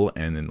table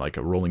and then like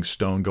a rolling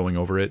stone going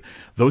over it,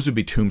 those would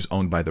be tombs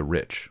owned by the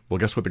rich. Well,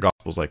 guess what the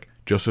Gospel's like?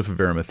 Joseph of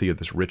Arimathea,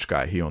 this rich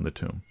guy, he owned the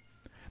tomb.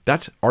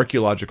 That's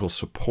archaeological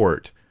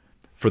support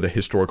for the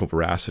historical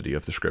veracity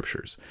of the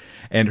scriptures.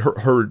 And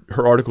her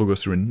article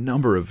goes through a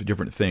number of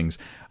different things.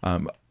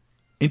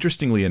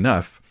 Interestingly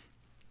enough,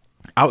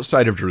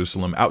 outside of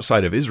Jerusalem,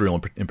 outside of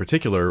Israel in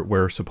particular,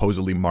 where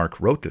supposedly Mark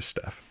wrote this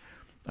stuff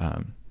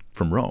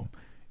from Rome,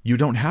 you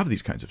don't have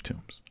these kinds of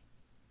tombs.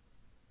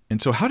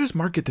 And so how does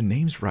Mark get the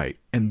names right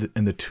and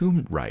the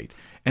tomb right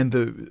and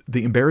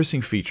the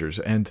embarrassing features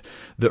and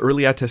the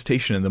early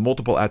attestation and the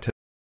multiple attestation?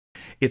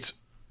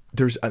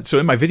 So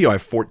in my video, I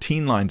have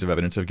 14 lines of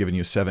evidence. I've given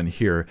you 7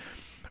 here.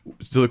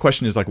 So the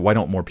question is like, why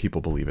don't more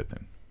people believe it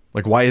then?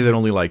 Like, why is it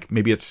only like,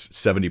 maybe it's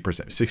 70%,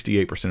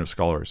 68% of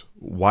scholars?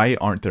 Why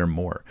aren't there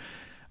more?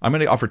 I'm going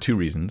to offer 2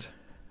 reasons.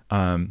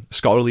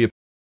 Scholarly opinions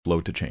are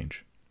slow to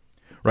change,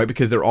 right?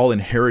 Because they're all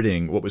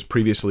inheriting what was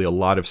previously a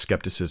lot of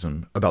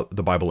skepticism about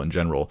the Bible in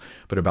general,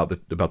 but about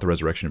the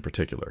resurrection in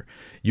particular.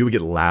 You would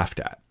get laughed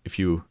at if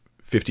you,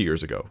 50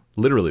 years ago,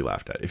 literally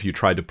laughed at, if you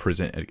tried to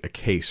present a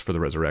case for the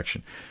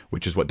resurrection,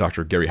 which is what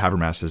Dr. Gary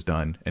Habermas has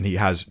done, and he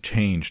has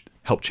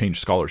helped change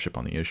scholarship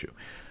on the issue.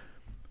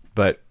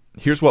 But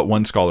here's what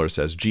one scholar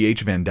says.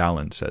 G.H. Van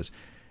Dalen says,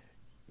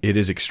 "It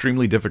is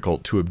extremely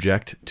difficult to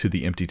object to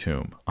the empty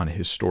tomb on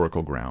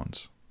historical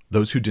grounds.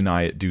 Those who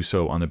deny it do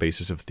so on the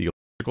basis of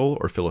theological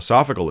or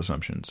philosophical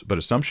assumptions, but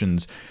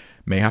assumptions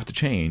may have to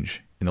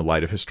change in the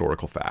light of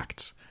historical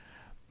facts."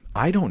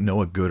 I don't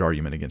know a good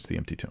argument against the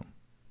empty tomb.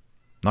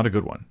 Not a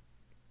good one.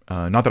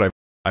 Not that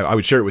I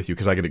would share it with you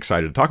because I get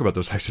excited to talk about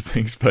those types of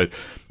things, but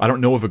I don't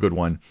know of a good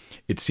one.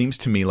 It seems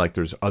to me like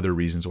there's other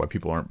reasons why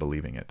people aren't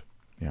believing it.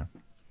 Yeah.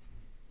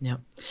 Yeah.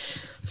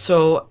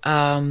 So,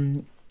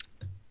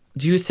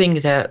 do you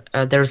think that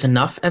there's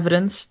enough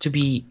evidence to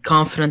be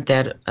confident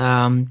that,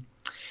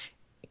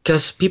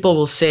 because people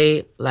will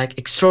say like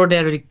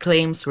extraordinary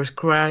claims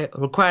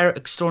require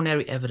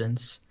extraordinary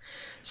evidence.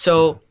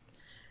 So,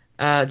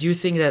 do you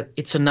think that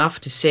it's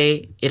enough to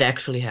say it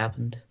actually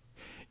happened?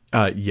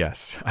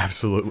 Yes,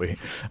 absolutely.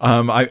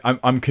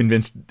 I'm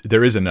convinced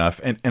there is enough,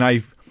 and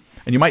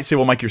you might say,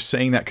 well, Mike, you're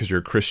saying that because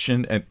you're a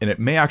Christian, and it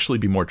may actually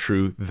be more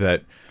true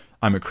that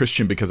I'm a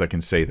Christian because I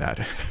can say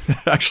that.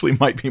 That actually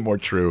might be more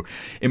true.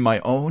 In my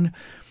own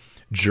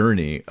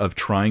journey of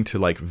trying to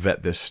like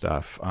vet this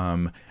stuff,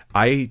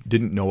 I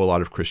didn't know a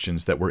lot of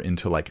Christians that were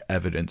into like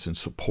evidence and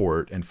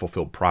support and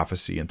fulfilled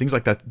prophecy and things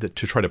like that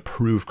to try to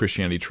prove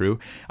Christianity true.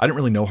 I didn't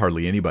really know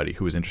hardly anybody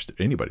who was interested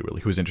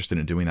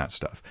in doing that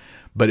stuff.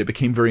 But it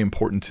became very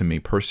important to me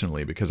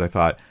personally because I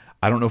thought,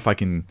 I don't know if I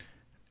can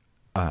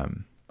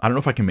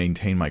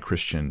maintain my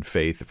Christian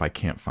faith if I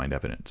can't find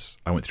evidence.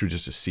 I went through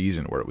just a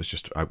season where it was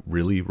just a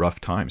really rough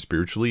time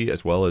spiritually,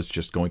 as well as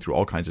just going through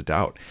all kinds of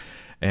doubt.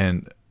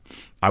 And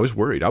I was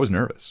worried. I was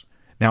nervous.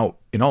 Now,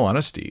 in all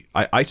honesty,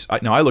 I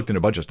looked into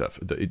a bunch of stuff.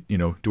 Do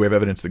we have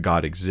evidence that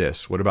God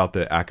exists? What about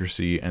the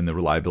accuracy and the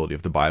reliability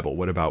of the Bible?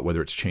 What about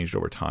whether it's changed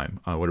over time?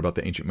 What about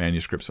the ancient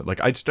manuscripts?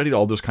 Like, I'd studied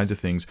all those kinds of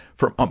things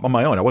on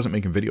my own. I wasn't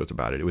making videos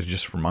about it. It was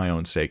just for my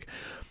own sake.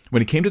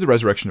 When it came to the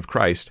resurrection of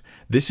Christ,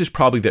 this is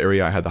probably the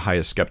area I had the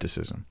highest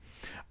skepticism.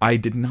 I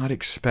did not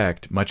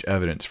expect much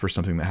evidence for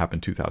something that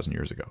happened 2,000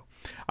 years ago.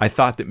 I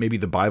thought that maybe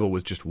the Bible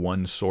was just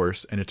one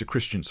source, and it's a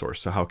Christian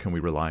source, so how can we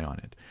rely on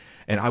it?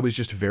 And I was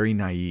just very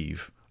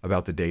naive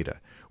about the data.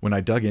 When I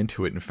dug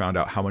into it and found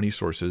out how many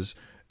sources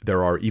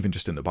there are, even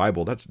just in the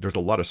Bible, there's a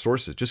lot of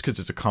sources. Just because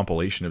it's a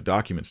compilation of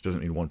documents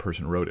doesn't mean one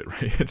person wrote it,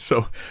 right? And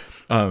so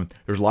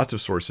there's lots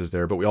of sources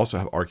there, but we also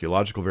have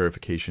archaeological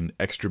verification,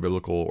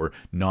 extra-biblical or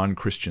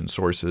non-Christian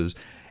sources.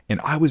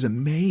 And I was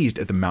amazed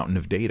at the mountain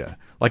of data.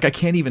 Like, I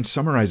can't even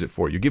summarize it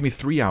for you. Give me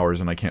 3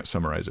 hours and I can't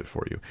summarize it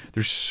for you.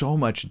 There's so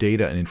much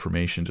data and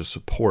information to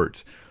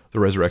support the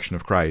resurrection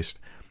of Christ.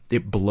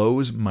 It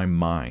blows my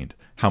mind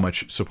how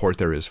much support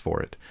there is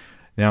for it.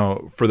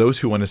 Now, for those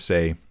who want to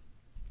say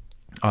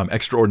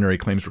extraordinary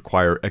claims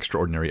require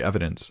extraordinary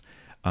evidence,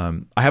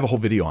 I have a whole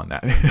video on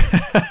that.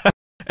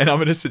 And I'm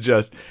going to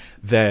suggest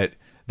that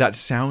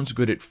sounds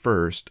good at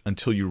first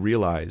until you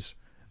realize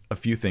a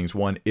few things.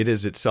 One, it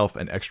is itself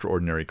an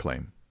extraordinary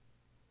claim,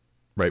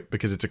 right?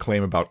 Because it's a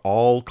claim about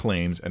all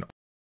claims and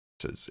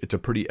it's a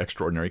pretty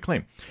extraordinary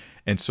claim.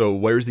 And so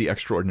where's the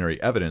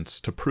extraordinary evidence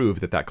to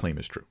prove that claim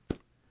is true?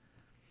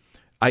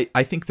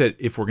 I think that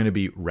if we're going to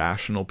be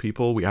rational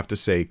people, we have to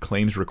say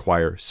claims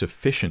require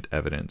sufficient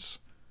evidence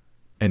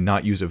and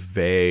not use a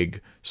vague,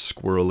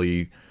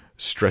 squirrely,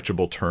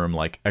 stretchable term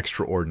like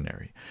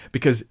extraordinary.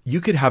 Because you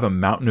could have a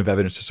mountain of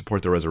evidence to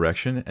support the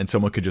resurrection and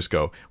someone could just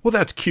go, well,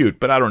 that's cute,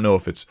 but I don't know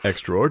if it's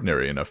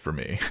extraordinary enough for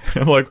me.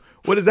 I'm like,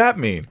 what does that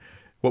mean?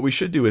 What we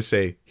should do is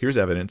say, here's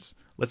evidence.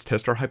 Let's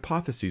test our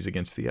hypotheses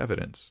against the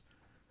evidence.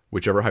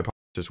 Whichever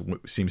hypothesis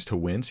seems to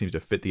win, seems to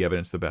fit the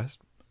evidence the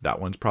best,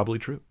 that one's probably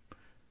true.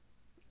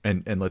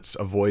 And let's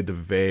avoid the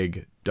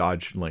vague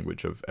dodge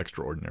language of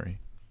extraordinary.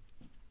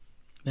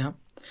 Yeah.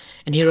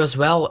 And here as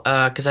well,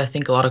 because I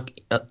think a lot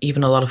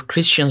of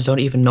Christians don't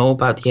even know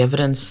about the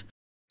evidence.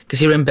 Because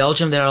here in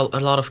Belgium, there are a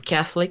lot of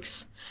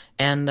Catholics.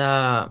 And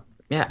about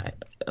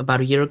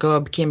a year ago, I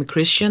became a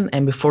Christian.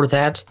 And before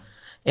that,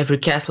 every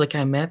Catholic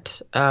I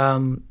met,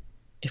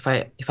 if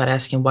I'd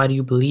ask him, why do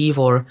you believe?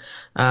 Or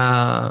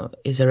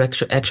is there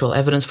actual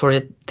evidence for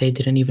it? They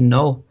didn't even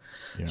know.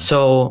 Yeah.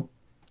 So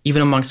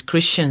even amongst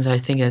Christians, I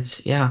think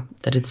it's. I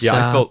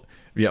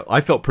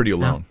felt pretty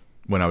alone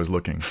when I was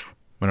looking,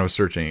 when I was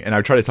searching, and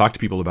I tried to talk to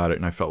people about it,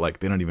 and I felt like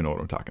they don't even know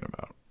what I'm talking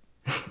about.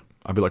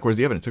 I'd be like, "Where's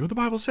the evidence?" They go, "The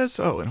Bible says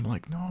so," and I'm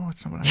like, "No,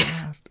 it's not what I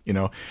asked,"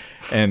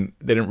 And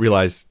they didn't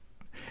realize.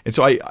 And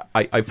so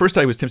I first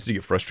I was tempted to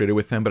get frustrated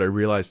with them, but I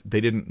realized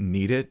they didn't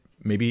need it.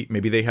 Maybe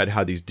they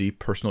had these deep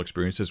personal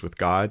experiences with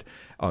God.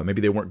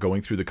 Maybe they weren't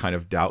going through the kind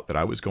of doubt that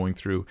I was going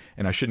through,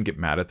 and I shouldn't get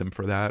mad at them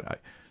for that.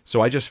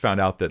 So I just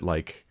found out that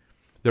like.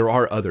 There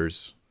are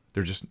others.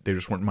 They just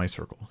weren't in my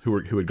circle who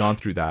had gone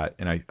through that,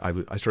 and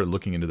I started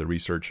looking into the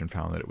research and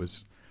found that it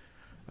was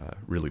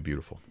really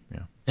beautiful.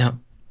 Yeah. Yeah.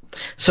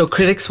 So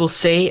critics will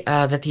say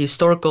that the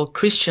historical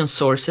Christian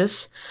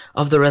sources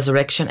of the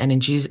resurrection and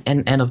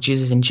of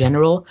Jesus in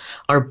general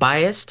are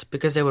biased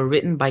because they were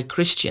written by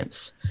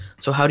Christians.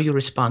 So how do you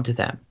respond to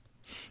that?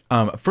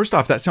 First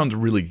off, that sounds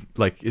really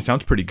it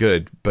sounds pretty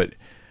good, but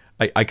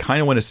I kind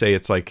of want to say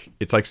it's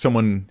like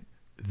someone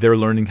they're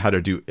learning how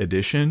to do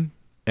addition.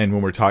 And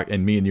when we're talking,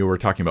 and me and you were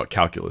talking about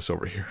calculus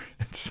over here,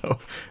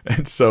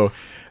 and so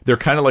they're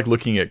kind of like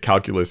looking at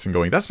calculus and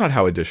going, "That's not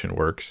how addition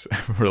works."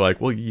 We're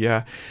like, "Well,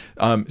 yeah."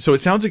 So it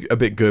sounds a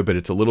bit good, but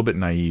it's a little bit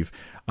naive.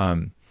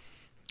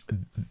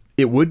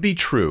 It would be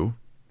true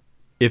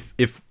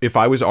if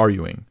I was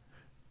arguing,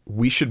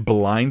 we should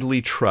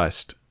blindly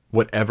trust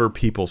whatever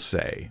people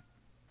say.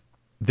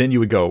 Then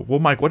you would go, "Well,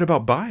 Mike, what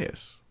about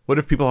bias? What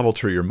if people have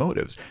ulterior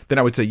motives?" Then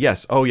I would say,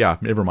 yes. Oh, yeah,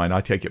 never mind. I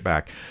take it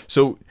back.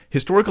 So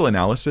historical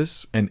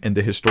analysis and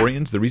the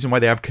historians, the reason why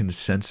they have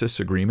consensus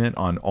agreement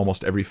on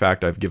almost every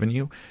fact I've given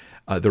you,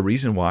 the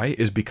reason why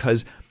is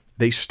because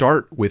they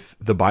start with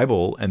the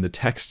Bible and the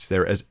texts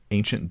there as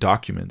ancient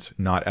documents,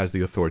 not as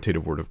the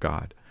authoritative word of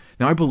God.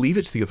 Now, I believe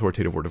it's the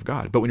authoritative word of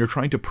God, but when you're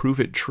trying to prove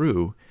it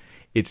true,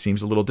 it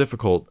seems a little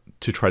difficult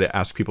to try to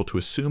ask people to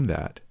assume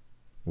that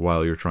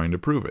while you're trying to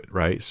prove it,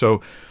 right?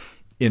 So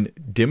in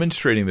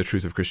demonstrating the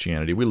truth of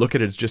Christianity, we look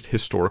at it as just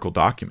historical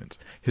documents.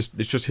 It's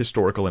just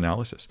historical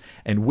analysis.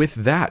 And with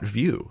that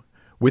view,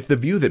 with the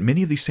view that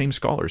many of these same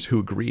scholars who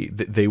agree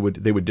that they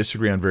would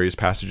disagree on various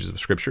passages of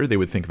Scripture, they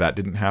would think that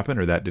didn't happen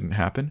or that didn't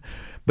happen,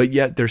 but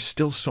yet there's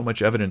still so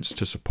much evidence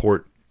to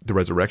support the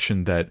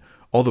resurrection that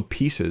all the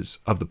pieces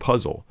of the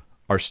puzzle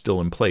are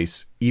still in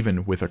place,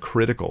 even with a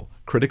critical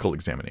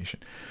examination.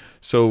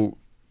 So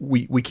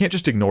we can't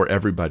just ignore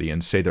everybody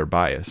and say they're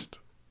biased,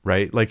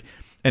 right? Like,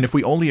 and if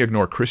we only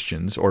ignore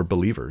Christians or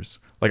believers,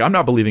 like I'm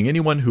not believing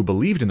anyone who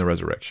believed in the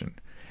resurrection.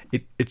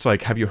 It's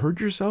like, have you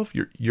heard yourself?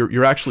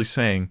 You're actually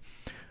saying,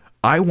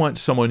 I want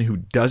someone who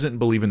doesn't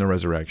believe in the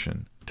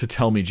resurrection to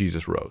tell me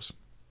Jesus rose.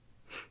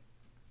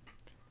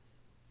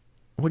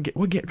 What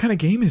kind of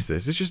game is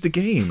this? It's just a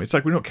game. It's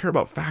like we don't care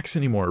about facts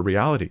anymore, or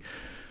reality.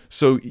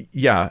 So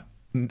yeah,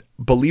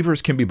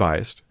 believers can be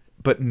biased,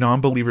 but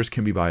non-believers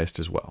can be biased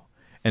as well.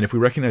 And if we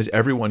recognize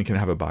everyone can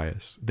have a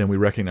bias, then we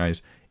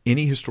recognize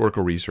any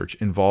historical research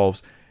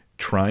involves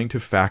trying to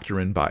factor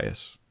in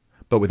bias,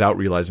 but without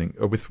realizing,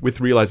 or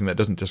with realizing that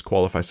doesn't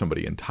disqualify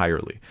somebody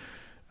entirely.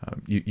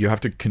 You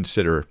have to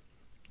consider.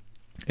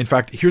 In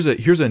fact,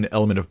 here's an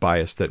element of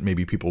bias that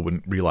maybe people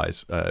wouldn't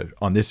realize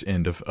on this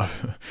end of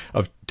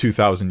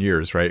 2,000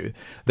 years, right?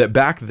 That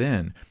back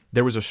then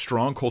there was a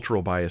strong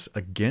cultural bias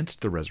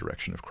against the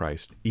resurrection of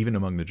Christ, even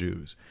among the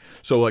Jews.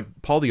 So, like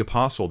Paul the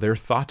Apostle, their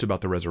thoughts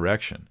about the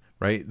resurrection,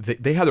 right?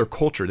 They had their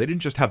culture. They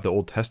didn't just have the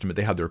Old Testament.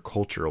 They had their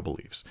cultural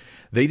beliefs.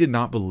 They did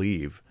not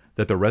believe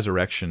that the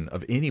resurrection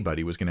of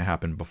anybody was going to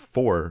happen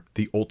before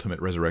the ultimate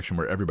resurrection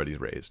where everybody's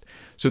raised.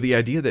 So the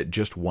idea that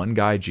just one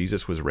guy,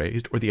 Jesus, was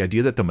raised, or the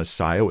idea that the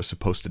Messiah was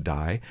supposed to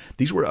die,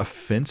 these were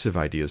offensive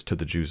ideas to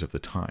the Jews of the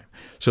time.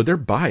 So their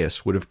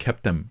bias would have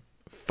kept them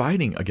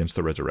fighting against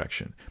the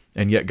resurrection.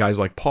 And yet guys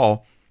like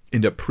Paul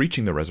end up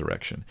preaching the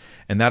resurrection.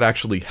 And that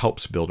actually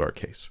helps build our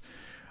case.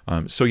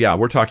 So yeah,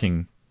 we're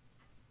talking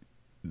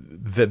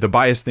that the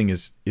bias thing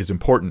is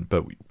important,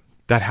 but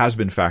that has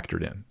been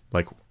factored in.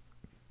 Like,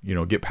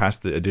 get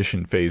past the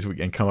addition phase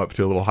and come up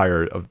to a little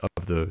higher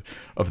of the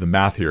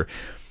math here.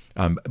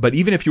 But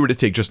even if you were to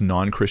take just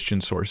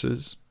non-Christian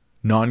sources,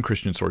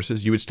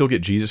 you would still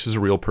get Jesus as a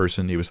real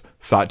person. He was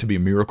thought to be a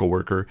miracle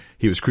worker.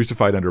 He was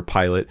crucified under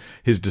Pilate.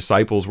 His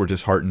disciples were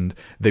disheartened.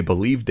 They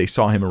believed they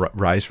saw him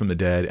rise from the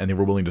dead, and they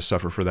were willing to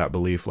suffer for that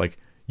belief. Like,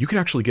 you could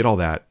actually get all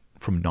that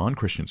from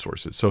non-Christian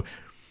sources. So,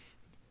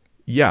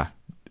 yeah,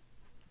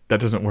 that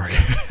doesn't work.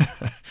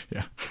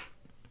 Yeah.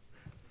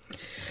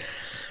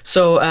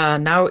 So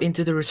now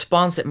into the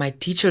response that my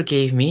teacher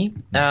gave me.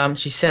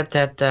 She said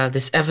that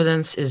this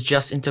evidence is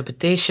just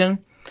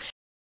interpretation.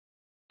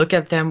 Look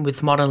at them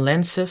with modern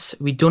lenses.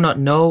 We do not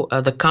know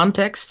the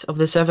context of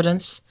this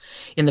evidence.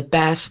 In the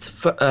past,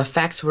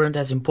 facts weren't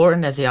as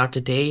important as they are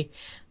today,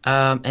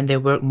 and they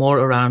work more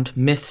around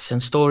myths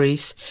and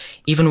stories,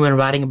 even when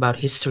writing about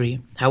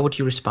history. How would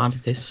you respond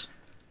to this?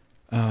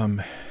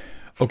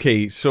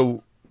 Okay,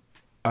 so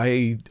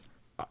I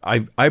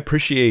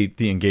appreciate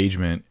the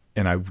engagement.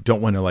 And I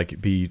don't want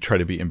to try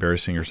to be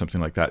embarrassing or something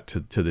like that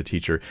to the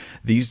teacher.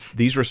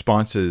 These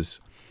responses,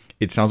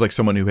 it sounds like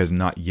someone who has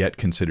not yet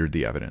considered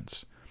the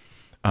evidence,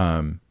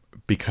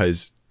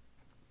 because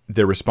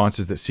they're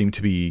responses that seem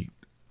to be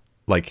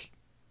like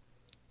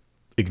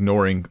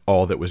ignoring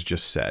all that was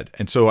just said.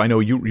 And so I know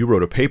you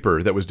wrote a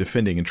paper that was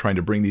defending and trying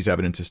to bring these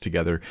evidences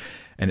together,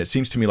 and it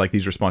seems to me like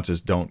these responses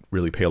don't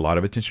really pay a lot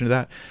of attention to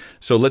that.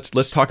 So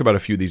let's talk about a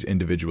few of these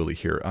individually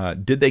here.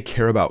 Did they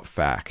care about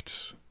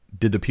facts?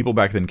 Did the people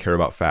back then care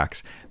about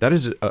facts? That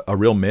is a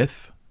real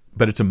myth,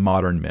 but it's a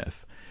modern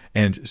myth.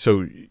 And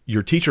so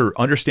your teacher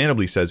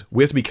understandably says,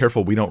 we have to be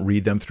careful we don't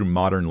read them through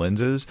modern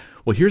lenses.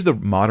 Well, here's the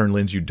modern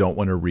lens you don't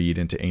want to read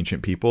into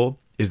ancient people,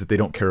 is that they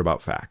don't care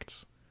about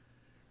facts.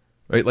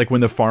 Right? Like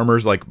when the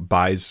farmer's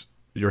buys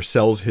or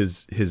sells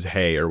his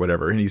hay or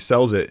whatever, and he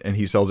sells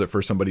it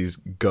for somebody's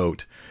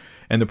goat,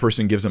 and the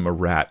person gives him a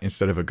rat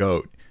instead of a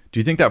goat.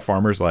 Do you think that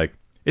farmer's like,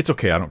 it's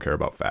okay, I don't care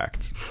about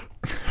facts?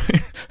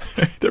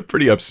 They're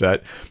pretty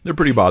upset. They're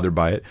pretty bothered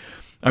by it.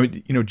 I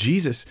mean,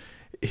 Jesus,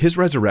 his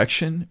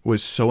resurrection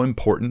was so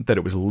important that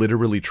it was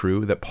literally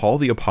true that Paul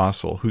the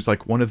Apostle, who's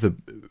like one of the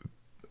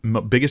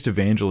biggest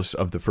evangelists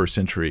of the first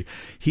century,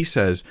 he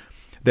says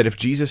that if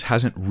Jesus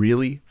hasn't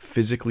really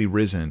physically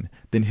risen,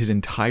 then his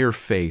entire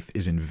faith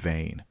is in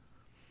vain.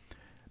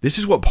 This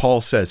is what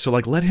Paul says. So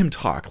let him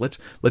talk.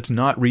 Let's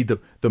not read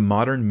the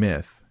modern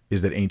myth.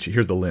 Is that ancient?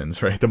 Here's the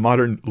lens, right? The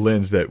modern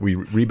lens that we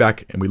read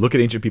back and we look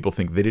at ancient people,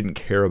 think they didn't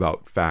care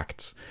about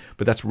facts,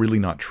 but that's really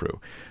not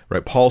true,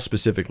 right? Paul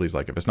specifically is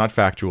like, if it's not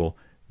factual,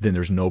 then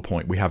there's no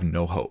point. We have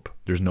no hope.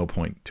 There's no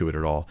point to it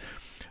at all.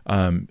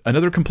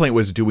 Another complaint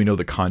was, do we know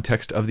the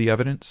context of the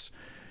evidence?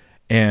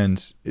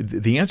 And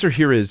the answer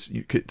here is,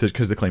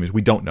 because the claim is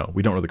we don't know.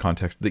 We don't know the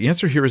context. The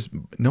answer here is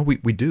no, we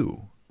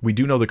do. We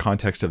do know the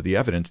context of the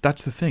evidence.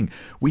 That's the thing.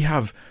 We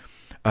have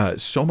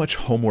so much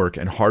homework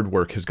and hard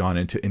work has gone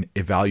into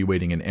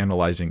evaluating and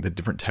analyzing the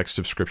different texts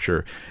of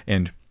Scripture,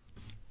 and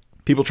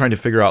people trying to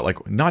figure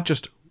out not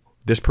just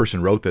this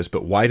person wrote this,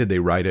 but why did they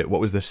write it?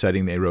 What was the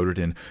setting they wrote it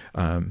in?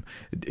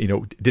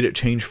 Did it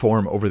change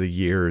form over the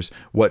years?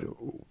 What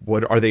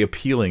are they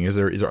appealing?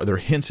 Are there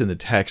hints in the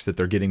text that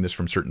they're getting this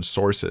from certain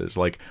sources,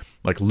 like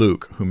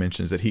Luke, who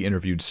mentions that he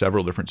interviewed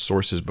several different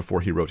sources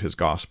before he wrote his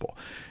gospel.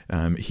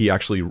 He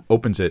actually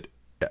opens it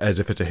as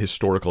if it's a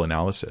historical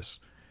analysis.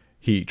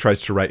 He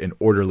tries to write an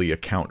orderly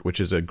account, which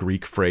is a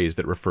Greek phrase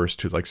that refers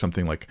to like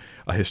something like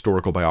a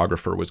historical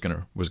biographer was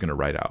gonna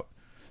write out.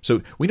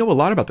 So we know a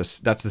lot about this.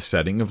 That's the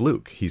setting of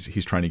Luke.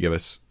 He's trying to give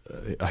us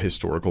a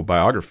historical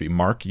biography.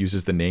 Mark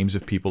uses the names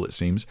of people, it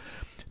seems,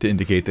 to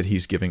indicate that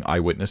he's giving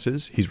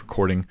eyewitnesses. He's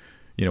recording,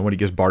 when he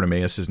gives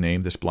Bartimaeus his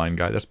name, this blind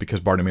guy, that's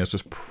because Bartimaeus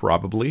was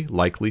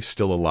likely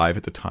still alive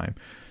at the time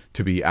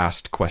to be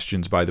asked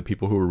questions by the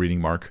people who were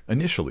reading Mark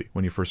initially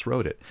when he first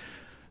wrote it.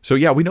 So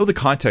yeah, we know the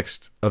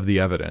context of the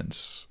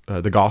evidence.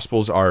 The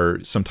Gospels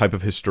are some type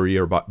of history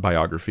or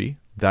biography.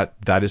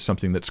 That is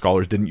something that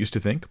scholars didn't used to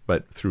think,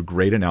 but through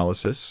great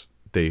analysis,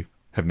 they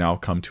have now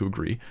come to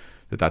agree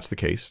that that's the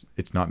case.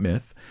 It's not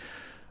myth.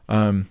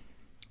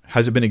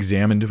 Has it been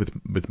examined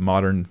with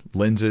modern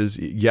lenses?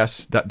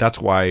 Yes, that's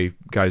why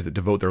guys that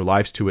devote their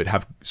lives to it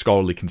have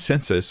scholarly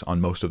consensus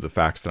on most of the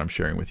facts that I'm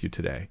sharing with you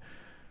today.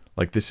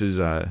 Like this is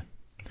the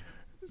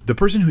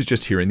person who's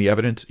just hearing the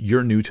evidence,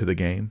 you're new to the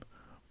game,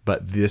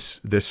 but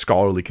this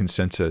scholarly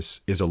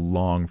consensus is a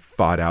long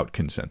fought out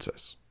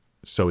consensus.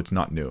 So it's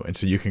not new. And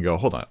so you can go,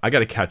 hold on, I got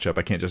to catch up.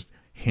 I can't just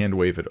hand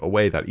wave it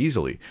away that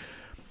easily.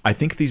 I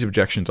think these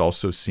objections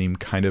also seem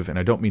kind of, and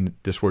I don't mean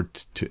this word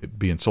to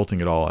be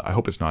insulting at all. I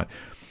hope it's not.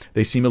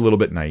 They seem a little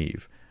bit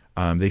naive.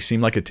 They seem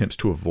like attempts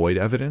to avoid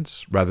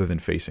evidence rather than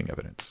facing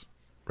evidence,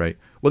 right?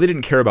 Well, they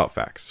didn't care about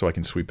facts, so I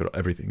can sweep it,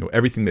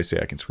 everything they say,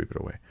 I can sweep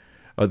it away.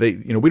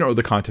 We don't know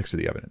the context of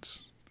the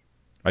evidence.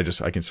 I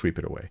can sweep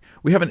it away.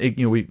 We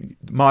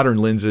haven't, modern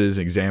lenses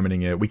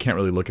examining it, we can't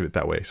really look at it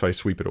that way, so I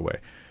sweep it away.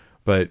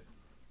 But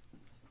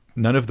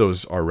none of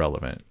those are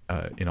relevant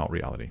in all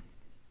reality.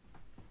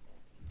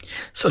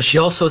 So she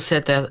also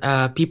said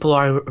that people who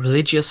are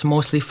religious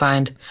mostly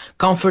find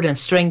comfort and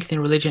strength in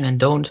religion and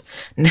don't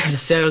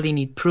necessarily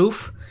need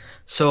proof.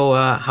 So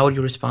how would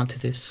you respond to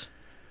this?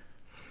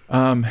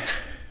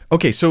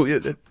 Okay, so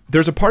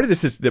there's a part of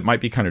this that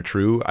might be kind of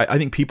true. I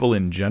think people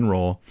in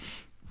general,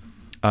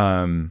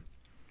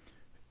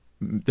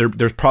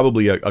 there's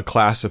probably a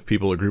class of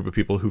people, a group of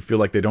people who feel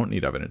like they don't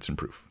need evidence and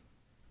proof.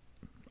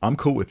 I'm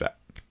cool with that.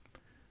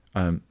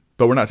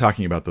 But we're not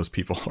talking about those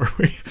people, are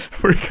we?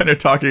 We're kind of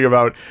talking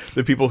about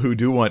the people who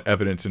do want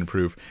evidence and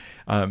proof.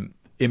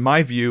 In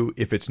my view,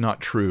 if it's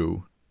not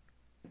true,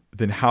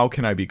 then how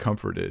can I be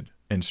comforted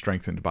and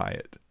strengthened by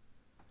it?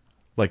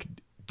 Like,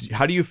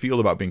 how do you feel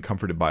about being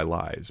comforted by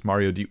lies?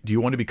 Mario, do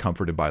you want to be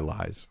comforted by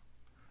lies?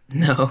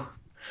 No,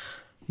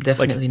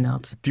 definitely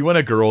not. Do you want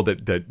a girl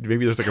that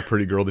maybe there's like a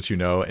pretty girl that you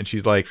know, and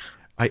she's like,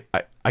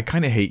 I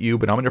kind of hate you,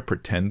 but I'm going to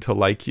pretend to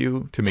like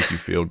you to make you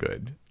feel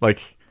good.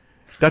 Like,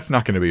 that's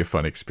not going to be a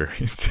fun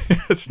experience.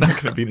 It's not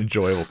going to be an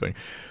enjoyable thing.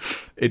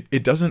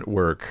 It doesn't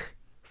work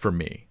for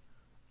me.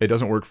 It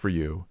doesn't work for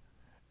you.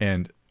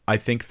 And I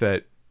think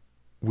that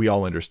we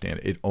all understand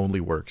it only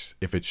works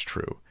if it's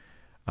true.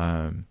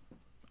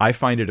 I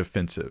find it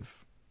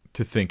offensive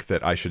to think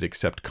that I should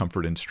accept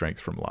comfort and strength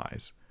from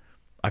lies.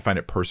 I find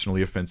it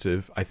personally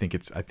offensive. I think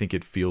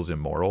it feels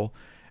immoral.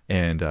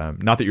 And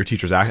not that your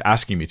teacher's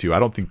asking me to. I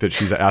don't think that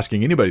she's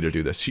asking anybody to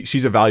do this.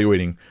 She's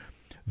evaluating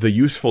the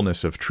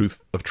usefulness of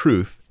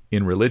truth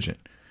in religion.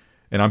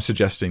 And I'm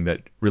suggesting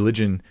that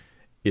religion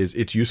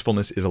its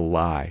usefulness is a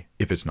lie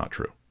if it's not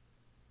true.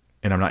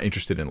 And I'm not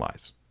interested in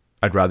lies.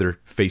 I'd rather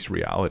face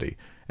reality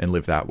and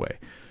live that way.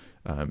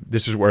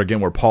 This is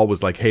where Paul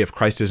was like, hey, if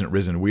Christ isn't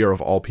risen, we are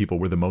of all people,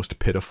 we're the most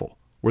pitiful.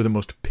 We're the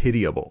most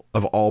pitiable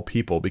of all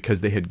people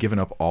because they had given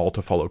up all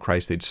to follow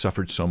Christ. They'd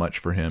suffered so much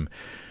for him.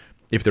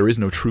 If there is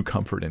no true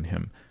comfort in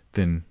him,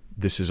 then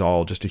this is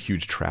all just a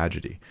huge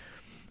tragedy.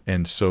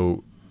 And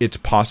so it's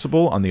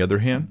possible, on the other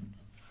hand,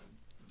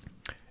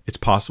 it's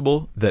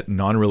possible that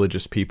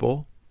non-religious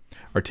people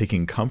are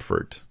taking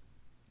comfort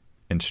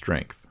and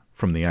strength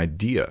from the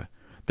idea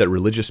that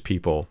religious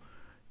people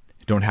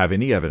don't have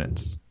any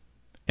evidence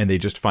and they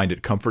just find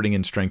it comforting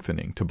and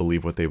strengthening to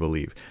believe what they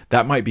believe.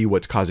 That might be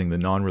what's causing the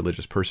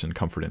non-religious person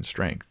comfort and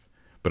strength.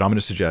 But I'm going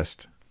to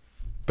suggest,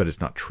 but it's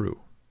not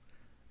true.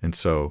 And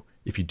so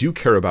if you do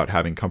care about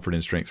having comfort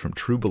and strength from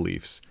true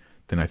beliefs,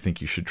 then I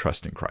think you should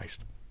trust in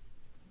Christ.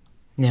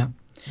 Yeah.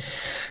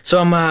 So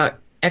I'm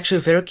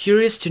actually very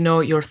curious to know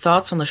your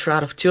thoughts on the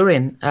Shroud of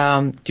Turin.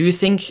 Do you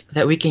think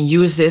that we can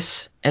use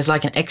this as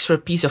like an extra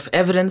piece of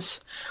evidence,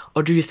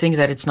 or do you think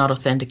that it's not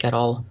authentic at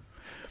all?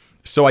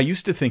 So I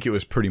used to think it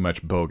was pretty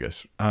much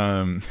bogus.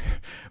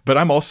 But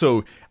I'm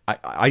also,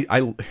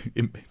 I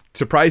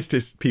surprise to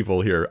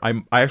people here,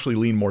 I actually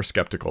lean more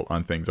skeptical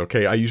on things,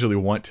 okay? I usually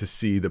want to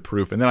see the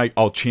proof, and then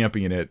I'll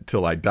champion it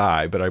till I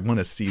die, but I want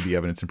to see the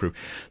evidence and proof.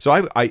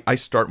 So I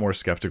start more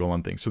skeptical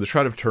on things. So the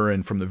Shroud of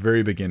Turin, from the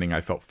very beginning, I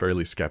felt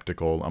fairly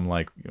skeptical. I'm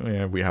like,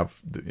 yeah, we have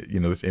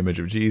this image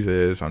of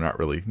Jesus. I'm not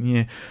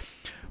really,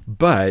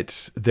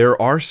 But there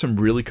are some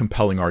really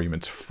compelling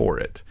arguments for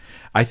it.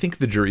 I think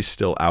the jury's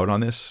still out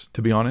on this,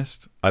 to be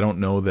honest. I don't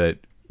know that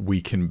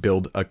we can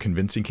build a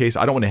convincing case.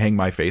 I don't want to hang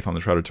my faith on the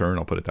Shroud of Turin,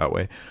 I'll put it that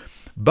way.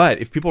 But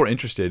if people are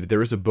interested,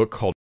 there is a book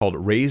called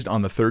Raised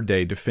on the Third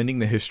Day, Defending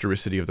the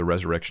Historicity of the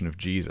Resurrection of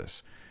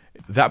Jesus.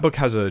 That book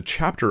has a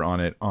chapter on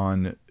it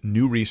on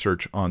new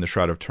research on the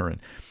Shroud of Turin.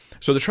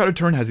 So the Shroud of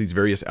Turin has these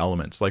various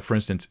elements. Like, for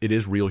instance, it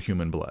is real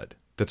human blood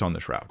that's on the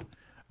shroud.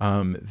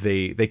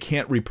 They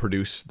can't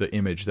reproduce the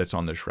image that's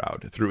on the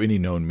shroud through any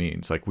known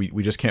means. Like,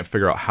 we just can't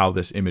figure out how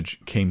this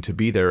image came to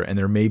be there. And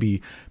there may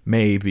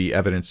be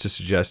evidence to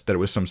suggest that it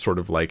was some sort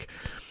of like,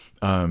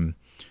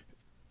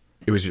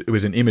 it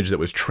was an image that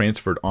was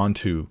transferred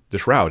onto the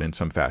shroud in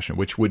some fashion,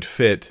 which would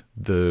fit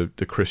the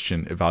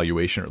Christian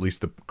evaluation, or at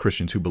least the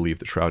Christians who believe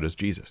the shroud is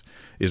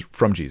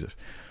from Jesus.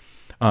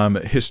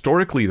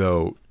 Historically,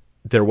 though,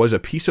 there was a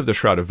piece of the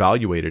shroud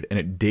evaluated, and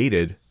it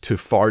dated to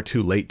far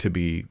too late to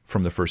be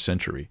from the 1st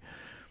century.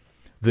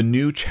 The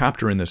new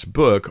chapter in this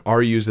book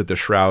argues that the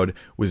shroud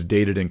was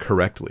dated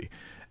incorrectly.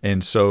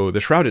 And so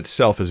the shroud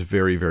itself is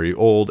very, very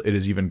old. It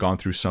has even gone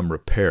through some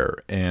repair.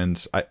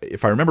 And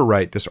if I remember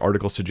right, this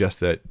article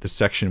suggests that the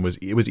section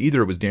was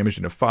either it was damaged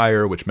in a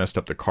fire, which messed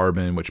up the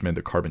carbon, which meant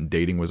the carbon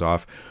dating was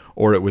off,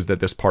 or it was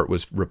that this part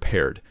was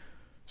repaired.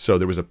 So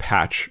there was a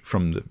patch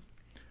from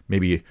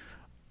maybe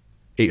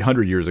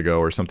 800 years ago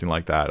or something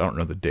like that. I don't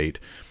know the date,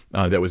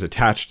 that was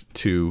attached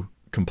to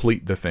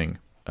complete the thing.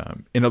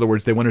 In other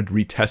words, they wanted to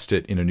retest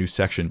it in a new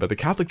section, but the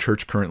Catholic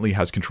Church currently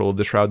has control of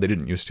the shroud. They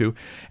didn't used to,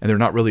 and they're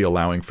not really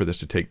allowing for this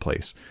to take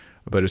place.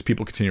 But as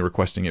people continue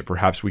requesting it,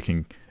 perhaps we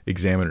can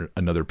examine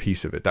another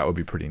piece of it. That would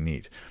be pretty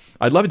neat.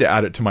 I'd love to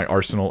add it to my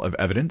arsenal of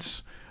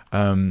evidence.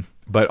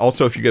 But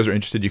also, if you guys are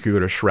interested, you could go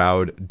to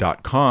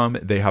shroud.com.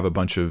 They have a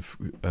bunch of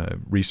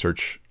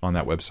research on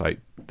that website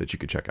that you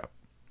could check out.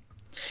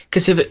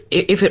 Because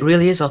if it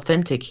really is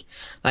authentic,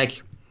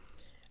 like,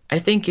 I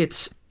think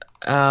it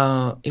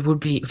would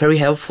be very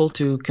helpful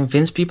to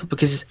convince people,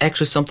 because it's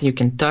actually something you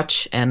can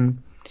touch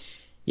and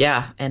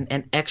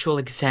actual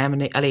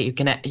examine it. You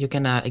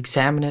can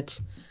examine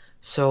it.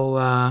 So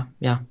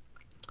if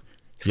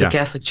the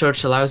Catholic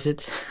Church allows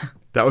it,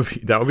 that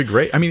would be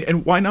great. I mean,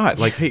 and why not?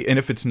 Like, hey, and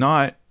if it's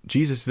not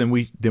Jesus, then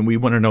we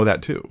want to know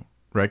that too,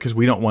 right? Because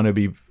we don't want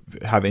to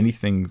have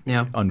anything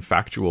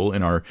unfactual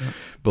in our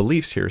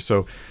beliefs here.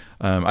 So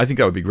I think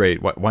that would be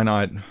great. Why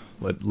not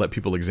let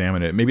people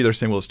examine it? Maybe they're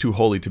saying, well, it's too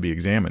holy to be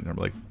examined. I'm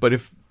like, but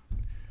if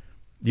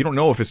you don't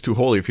know if it's too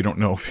holy, if you don't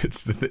know if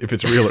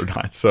it's real or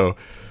not. So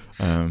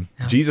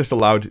Jesus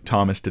allowed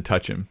Thomas to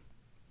touch him.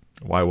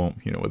 Why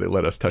won't they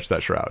let us touch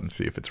that shroud and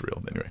see if it's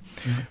real anyway?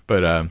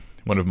 But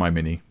one of my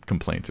many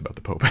complaints about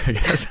the Pope, I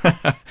guess.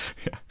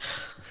 Yeah.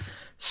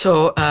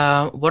 So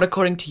what,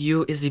 according to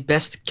you, is the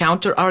best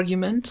counter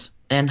argument,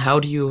 and how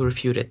do you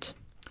refute it?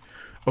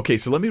 Okay,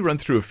 so let me run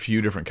through a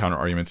few different counter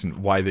arguments and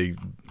why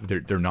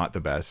they're not the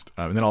best,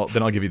 and then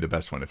I'll give you the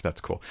best one if that's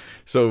cool.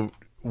 So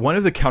one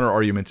of the counter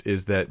arguments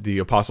is that the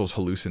apostles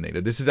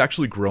hallucinated. This is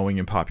actually growing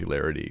in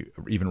popularity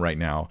even right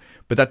now,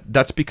 but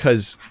that's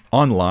because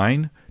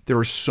online there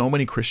are so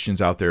many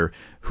Christians out there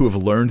who have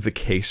learned the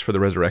case for the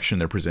resurrection.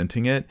 They're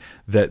presenting it,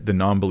 that the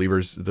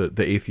non-believers,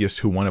 the atheists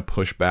who want to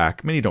push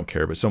back, many don't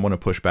care, but some want to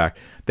push back,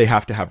 they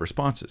have to have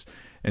responses.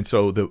 And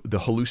so the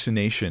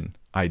hallucination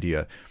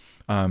idea,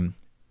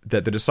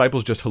 that the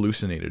disciples just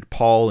hallucinated.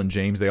 Paul and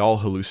James, they all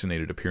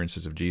hallucinated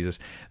appearances of Jesus.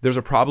 There's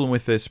a problem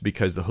with this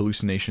because the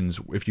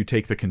hallucinations, if you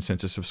take the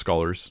consensus of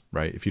scholars,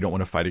 right, if you don't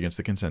want to fight against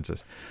the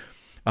consensus,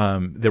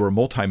 they were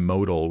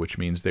multimodal, which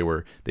means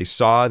they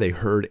saw, they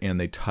heard,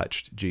 and they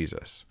touched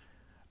Jesus.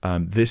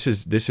 This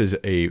is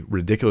a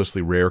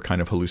ridiculously rare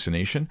kind of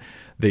hallucination.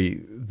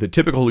 The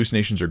typical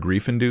hallucinations are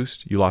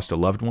grief-induced. You lost a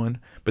loved one,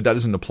 but that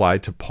doesn't apply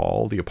to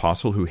Paul, the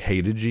apostle who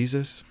hated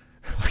Jesus.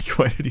 Like,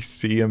 why did he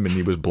see him and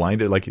he was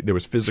blinded? Like, there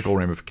was physical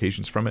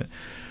ramifications from it.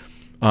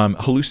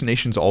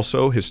 Hallucinations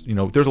also, there's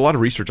a lot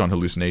of research on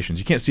hallucinations.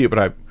 You can't see it, but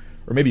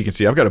or maybe you can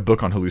see it. I've got a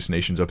book on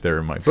hallucinations up there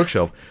in my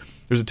bookshelf.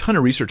 There's a ton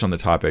of research on the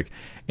topic.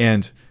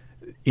 And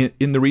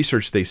in the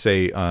research, they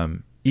say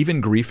even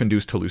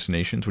grief-induced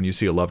hallucinations, when you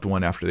see a loved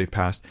one after they've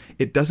passed,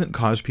 it doesn't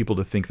cause people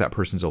to think that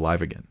person's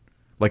alive again.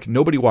 Like,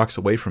 nobody walks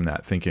away from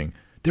that thinking,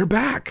 they're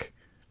back.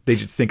 They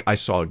just think, I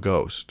saw a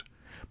ghost.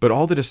 But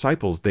all the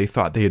disciples, they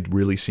thought they had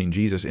really seen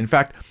Jesus. In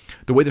fact,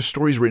 the way the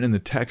story's written in the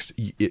text,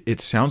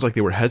 it sounds like they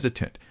were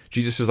hesitant.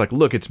 Jesus is like,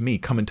 look, it's me.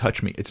 Come and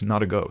touch me. It's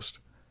not a ghost.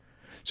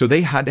 So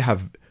they had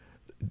to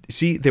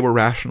they were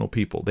rational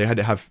people. They had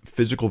to have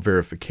physical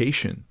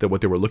verification that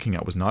what they were looking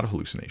at was not a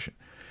hallucination.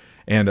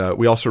 And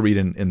we also read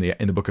in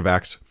the book of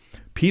Acts,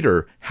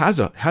 Peter has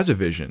a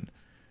vision.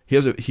 He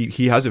has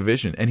a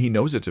vision, and he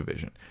knows it's a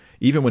vision.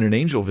 Even when an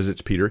angel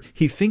visits Peter,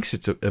 he thinks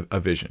it's a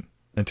vision,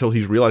 until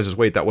he realizes,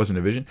 wait, that wasn't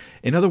a vision.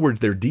 In other words,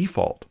 their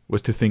default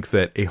was to think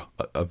that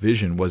a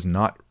vision was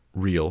not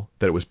real,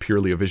 that it was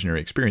purely a visionary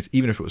experience,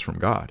 even if it was from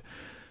God.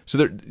 So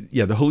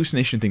the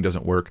hallucination thing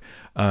doesn't work.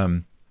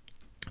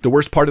 The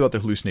worst part about the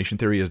hallucination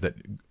theory is that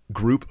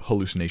group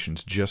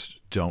hallucinations just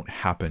don't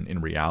happen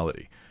in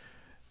reality.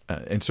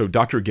 And so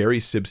Dr. Gary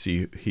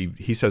Sibsey,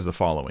 he says the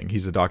following.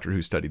 He's a doctor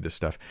who studied this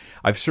stuff.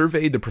 I've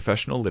surveyed the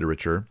professional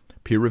literature,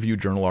 peer-reviewed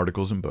journal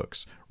articles and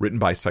books written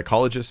by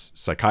psychologists,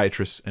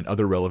 psychiatrists, and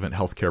other relevant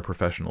healthcare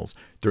professionals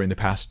during the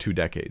past 2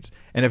 decades,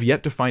 and have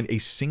yet to find a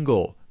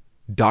single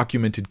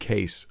documented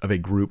case of a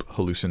group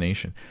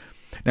hallucination.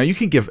 Now, you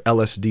can give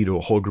LSD to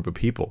a whole group of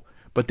people,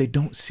 but they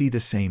don't see the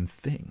same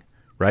thing,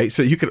 right?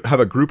 So you could have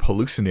a group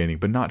hallucinating,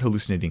 but not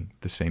hallucinating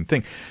the same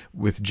thing.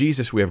 With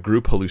Jesus, we have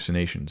group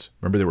hallucinations.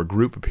 Remember, there were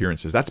group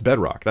appearances. That's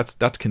bedrock.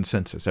 That's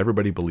consensus.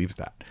 Everybody believes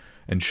that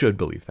and should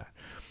believe that.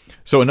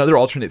 So another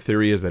alternate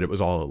theory is that it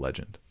was all a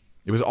legend.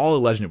 It was all a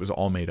legend. It was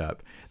all made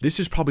up. This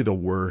is probably the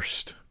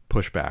worst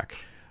pushback,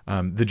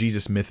 the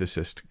Jesus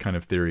mythicist kind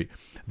of theory.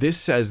 This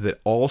says that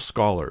all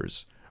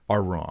scholars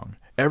are wrong.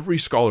 Every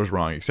scholar's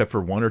wrong except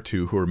for 1 or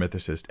 2 who are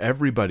mythicists.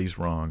 Everybody's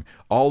wrong.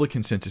 All the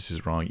consensus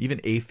is wrong. Even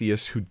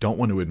atheists who don't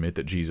want to admit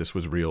that Jesus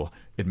was real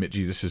admit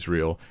Jesus is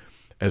real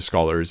as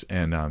scholars.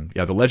 And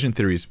the legend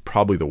theory is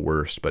probably the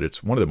worst, but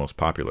it's one of the most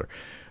popular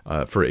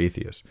for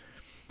atheists.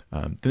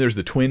 Then there's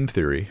the twin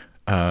theory.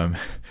 That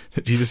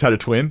Jesus had a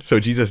twin. So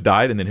Jesus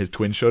died and then his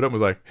twin showed up and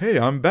was like, hey,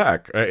 I'm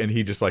back. And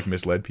he just like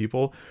misled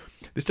people.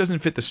 This doesn't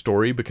fit the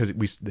story because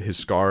his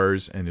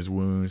scars and his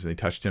wounds, and they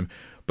touched him.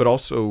 But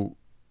also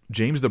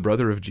James, the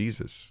brother of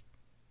Jesus,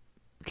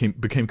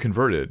 became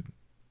converted.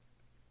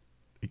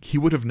 He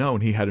would have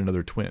known he had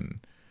another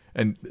twin.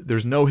 And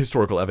there's no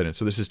historical evidence.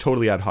 So this is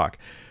totally ad hoc.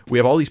 We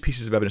have all these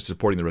pieces of evidence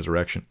supporting the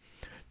resurrection.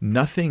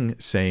 Nothing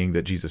saying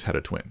that Jesus had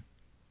a twin.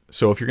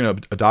 So if you're going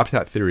to adopt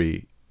that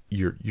theory,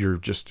 you're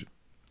just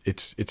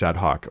it's ad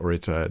hoc, or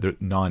it's a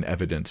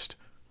non-evidenced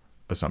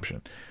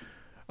assumption.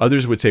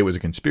 Others would say it was a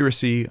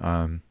conspiracy.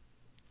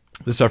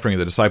 The suffering of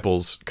the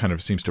disciples kind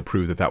of seems to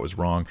prove that was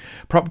wrong.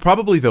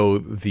 Probably though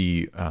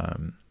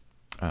and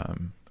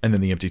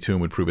then the empty tomb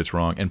would prove it's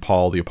wrong, and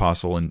Paul the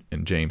apostle and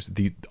James,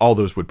 all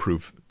those would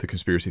prove the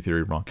conspiracy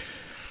theory wrong.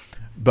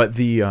 But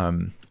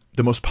the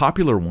most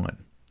popular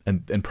one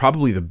and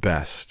probably the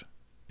best,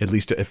 at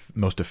least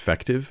most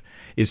effective,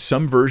 is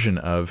some version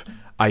of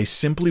I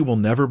simply will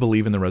never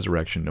believe in the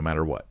resurrection no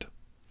matter what.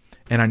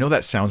 And I know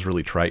that sounds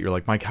really trite. You're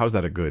like, Mike, how's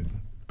that a good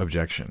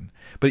objection?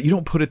 But you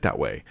don't put it that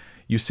way.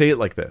 You say it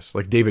like this,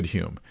 like David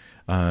Hume.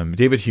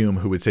 David Hume,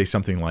 who would say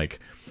something like,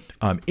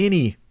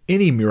 any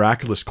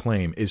miraculous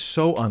claim is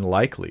so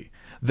unlikely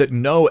that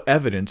no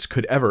evidence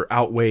could ever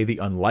outweigh the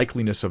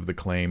unlikeliness of the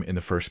claim in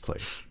the first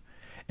place.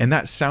 And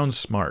that sounds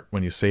smart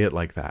when you say it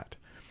like that.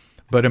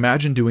 But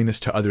imagine doing this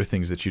to other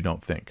things that you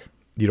don't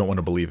want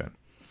to believe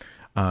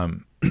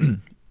in.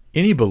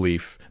 Any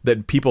belief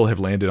that people have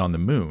landed on the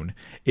moon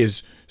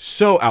is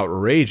so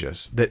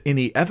outrageous that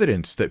any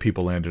evidence that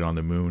people landed on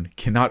the moon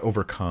cannot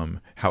overcome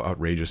how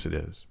outrageous it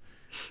is.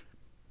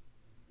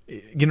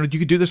 You know, you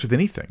could do this with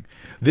anything.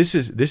 This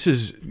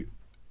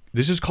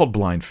is called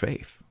blind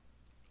faith.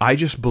 I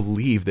just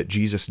believe that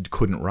Jesus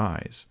couldn't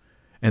rise,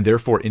 and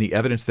therefore any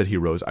evidence that he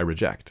rose, I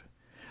reject.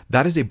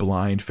 That is a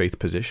blind faith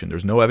position.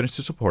 There's no evidence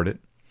to support it.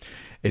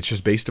 It's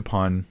just based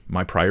upon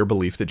my prior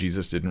belief that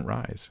Jesus didn't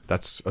rise.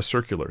 That's a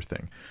circular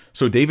thing.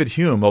 So David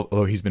Hume,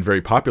 although he's been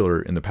very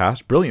popular in the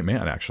past, brilliant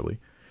man actually,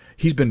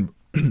 he's been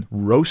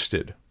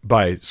roasted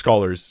by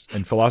scholars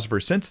and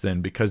philosophers since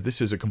then because this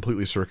is a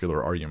completely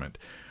circular argument.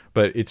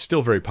 But it's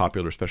still very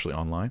popular, especially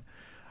online.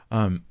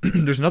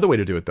 There's another way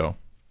to do it, though.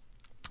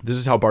 This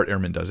is how Bart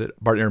Ehrman does it.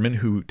 Bart Ehrman,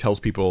 who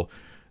tells people,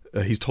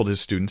 he's told his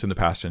students in the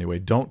past anyway,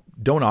 don't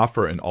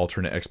offer an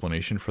alternate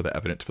explanation for the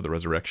evidence for the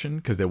resurrection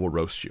because they will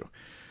roast you.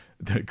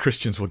 The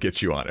Christians will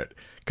get you on it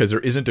because there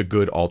isn't a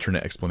good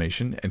alternate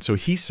explanation. And so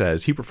he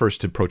says, he prefers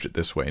to approach it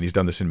this way, and he's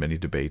done this in many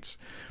debates.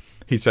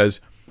 He says,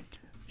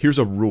 here's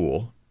a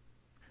rule.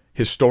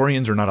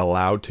 Historians are not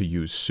allowed to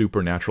use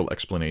supernatural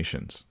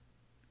explanations.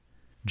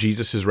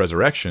 Jesus'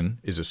 resurrection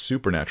is a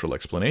supernatural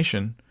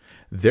explanation.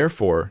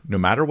 Therefore, no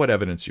matter what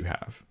evidence you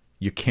have,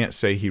 you can't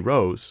say he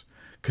rose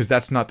because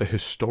that's not the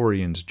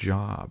historian's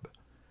job.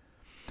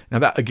 Now,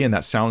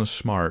 that sounds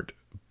smart,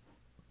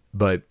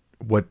 but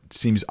what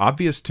seems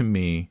obvious to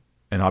me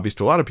and obvious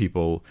to a lot of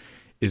people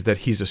is that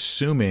he's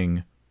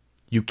assuming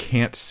you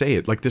can't say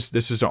it. Like this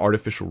is an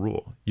artificial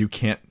rule. You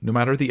can't, no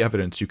matter the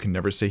evidence, you can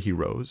never say he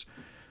rose.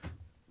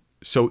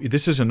 So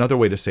this is another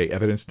way to say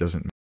evidence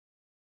doesn't matter.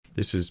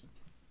 This is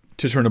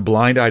to turn a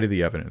blind eye to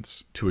the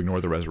evidence, to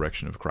ignore the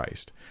resurrection of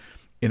Christ.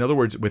 In other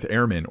words, with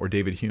Ehrman or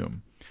David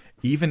Hume,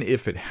 even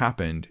if it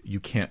happened,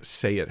 you can't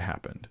say it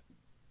happened.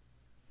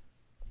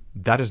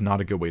 That is not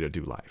a good way to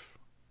do life.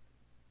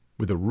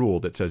 With a rule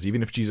that says,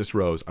 even if Jesus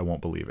rose, I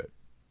won't believe it.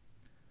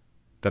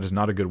 That is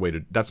not a good way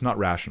to, that's not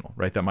rational,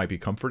 right? That might be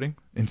comforting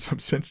in some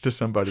sense to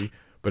somebody,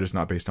 but it's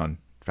not based on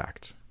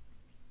facts.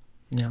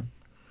 Yeah.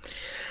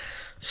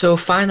 So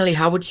finally,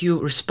 how would you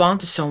respond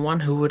to someone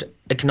who would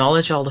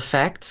acknowledge all the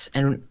facts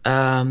and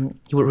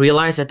he would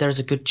realize that there's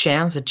a good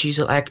chance that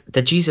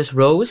Jesus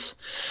rose,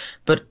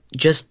 but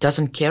just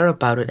doesn't care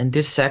about it? And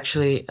this is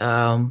actually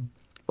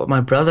what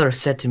my brother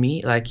said to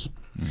me. Like,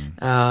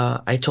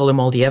 I told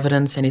him all the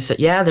evidence, and he said,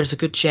 yeah, there's a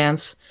good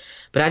chance,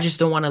 but I just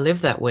don't want to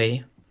live that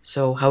way.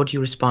 So how would you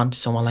respond to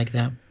someone like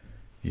that?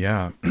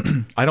 Yeah.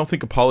 I don't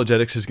think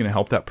apologetics is going to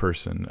help that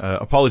person.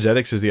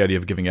 Apologetics is the idea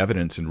of giving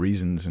evidence and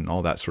reasons and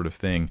all that sort of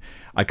thing.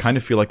 I kind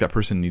of feel like that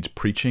person needs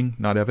preaching,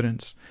 not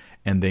evidence,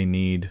 and they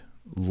need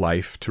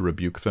life to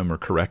rebuke them or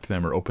correct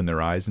them or open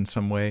their eyes in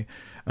some way.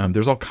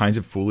 There's all kinds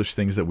of foolish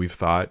things that we've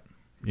thought.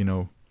 You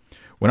know,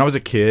 when I was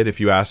a kid, if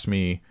you asked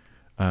me,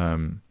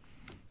 you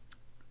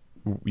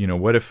know,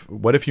 what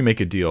if you make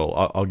a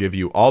deal? I'll give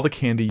you all the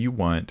candy you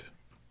want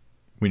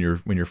when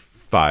you're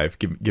 5.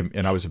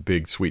 And I was a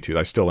big sweet tooth.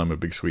 I still am a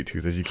big sweet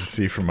tooth, as you can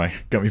see from my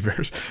gummy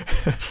bears.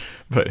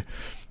 but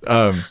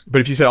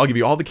if you said I'll give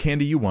you all the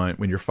candy you want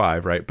when you're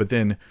 5, right? But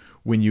then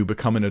when you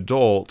become an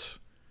adult,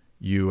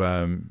 you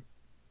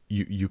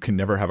can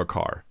never have a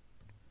car,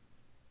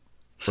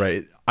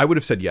 right? I would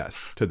have said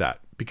yes to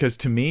that, because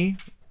to me,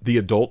 the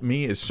adult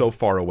me is so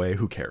far away.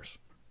 Who cares?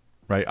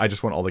 Right? I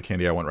just want all the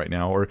candy I want right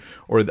now. Or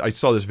I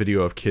saw this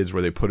video of kids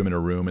where they put them in a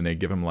room and they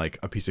give them like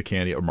a piece of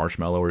candy or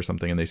marshmallow or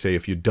something. And they say,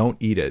 if you don't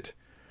eat it,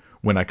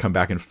 when I come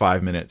back in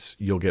 5 minutes,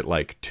 you'll get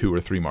like 2 or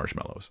 3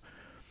 marshmallows.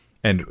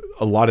 And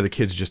a lot of the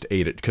kids just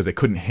ate it because they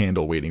couldn't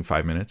handle waiting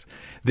 5 minutes.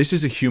 This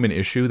is a human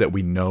issue that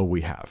we know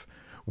we have.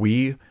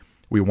 We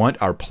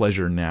want our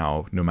pleasure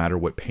now, no matter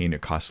what pain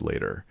it costs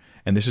later.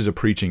 And this is a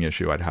preaching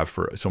issue I'd have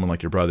for someone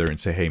like your brother, and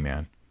say, hey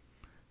man,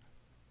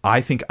 I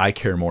think I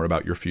care more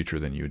about your future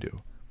than you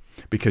do.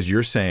 Because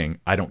you're saying,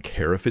 I don't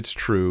care if it's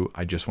true,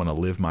 I just want to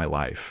live my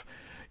life.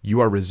 You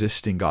are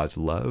resisting God's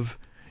love.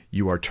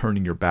 You are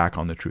turning your back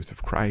on the truth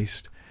of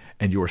Christ,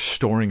 and you are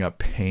storing up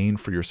pain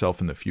for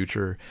yourself in the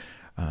future.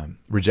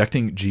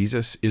 Rejecting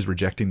Jesus is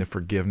rejecting the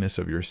forgiveness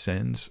of your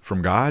sins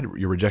from God.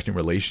 You're rejecting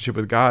relationship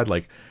with God.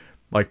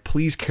 Like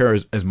please care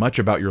as much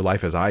about your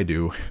life as I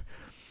do.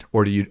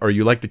 Or are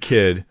you like the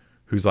kid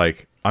who's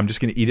like, I'm just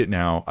going to eat it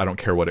now. I don't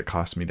care what it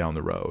costs me down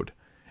the road.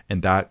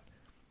 And that,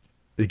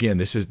 again,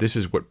 this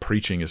is what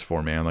preaching is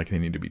for, man. Like, they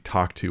need to be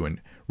talked to and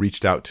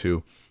reached out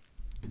to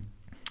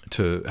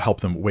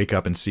help them wake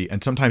up and see.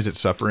 And sometimes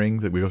it's suffering,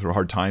 that we go through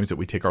hard times, that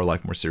we take our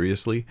life more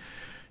seriously.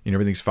 You know,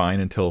 everything's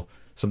fine until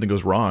something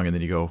goes wrong, and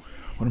then you go,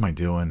 what am I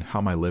doing? How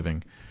am I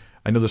living?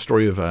 I know the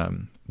story of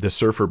the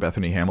surfer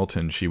Bethany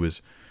Hamilton. She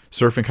was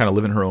surfing, kind of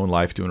living her own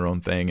life, doing her own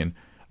thing, and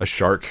a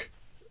shark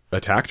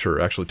attacked her,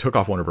 actually took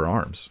off one of her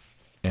arms.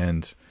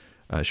 And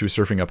she was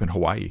surfing up in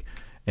Hawaii.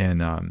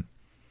 And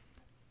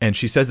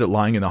she says that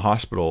lying in the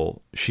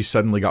hospital, she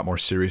suddenly got more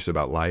serious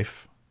about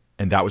life.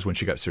 And that was when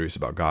she got serious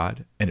about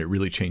God. And it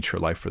really changed her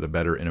life for the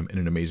better in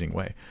an amazing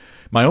way.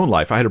 My own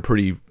life, I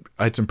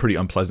had some pretty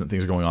unpleasant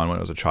things going on when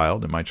I was a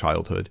child, in my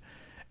childhood.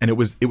 And it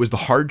was the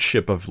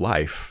hardship of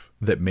life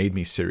that made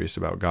me serious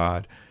about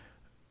God.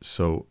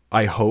 So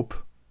I hope,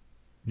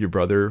 your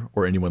brother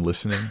or anyone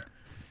listening,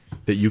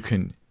 that you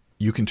can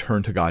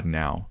turn to God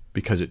now,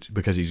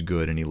 because he's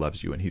good and he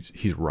loves you and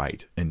he's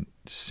right, and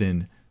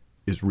sin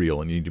is real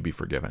and you need to be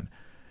forgiven.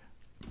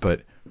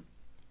 But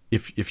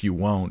if you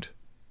won't,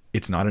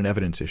 it's not an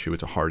evidence issue,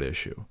 it's a heart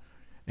issue.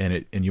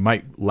 And you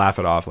might laugh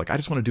it off like, I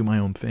just want to do my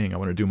own thing. I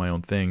want to do my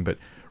own thing. But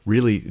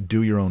really,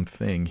 do your own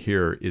thing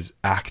here is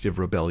active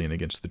rebellion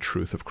against the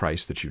truth of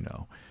Christ that you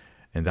know.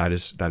 And that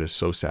is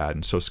so sad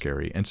and so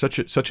scary, and such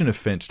an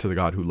offense to the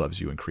God who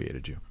loves you and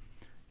created you.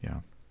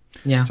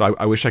 Yeah. So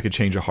I wish I could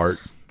change a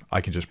heart.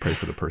 I can just pray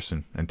for the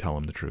person and tell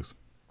them the truth.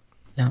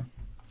 Yeah.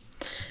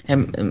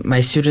 And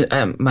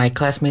my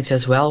classmates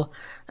as well,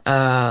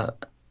 and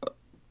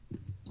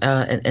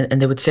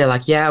they would say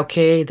like, yeah,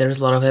 okay, there's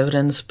a lot of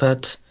evidence,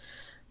 but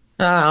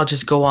I'll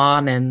just go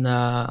on, and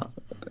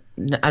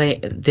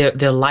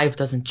their life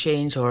doesn't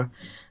change, or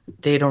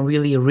they don't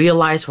really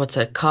realize what's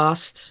at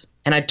cost.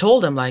 And I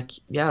told them, like,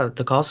 yeah,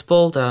 the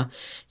gospel,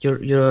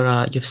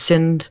 you've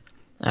sinned,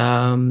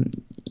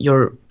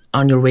 you're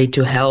on your way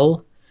to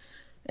hell,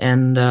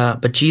 and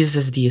but Jesus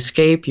is the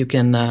escape. You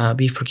can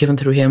be forgiven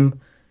through him.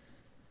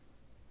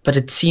 But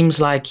it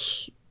seems like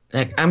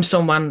I'm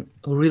someone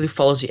who really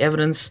follows the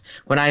evidence.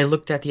 When I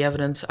looked at the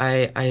evidence,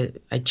 I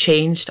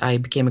changed. I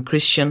became a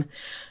Christian.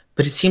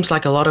 But it seems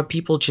like a lot of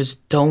people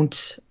just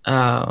don't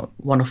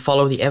want to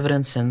follow the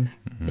evidence, and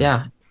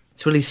yeah,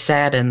 it's really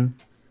sad. And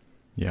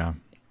yeah.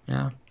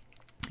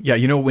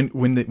 You know,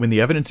 when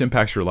the evidence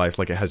impacts your life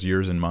like it has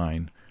yours and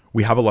mine,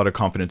 we have a lot of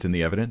confidence in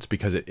the evidence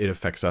because it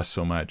affects us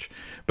so much.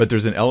 But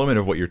there's an element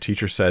of what your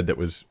teacher said that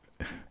was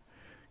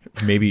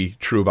maybe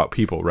true about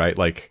people, right?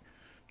 Like,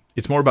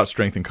 it's more about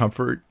strength and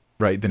comfort,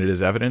 right, than it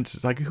is evidence.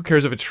 It's like, who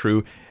cares if it's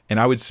true? And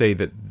I would say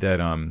that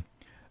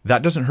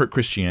doesn't hurt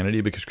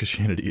Christianity, because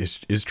Christianity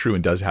is true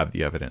and does have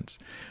the evidence.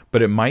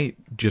 But it might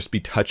just be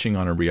touching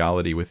on a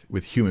reality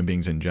with human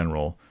beings in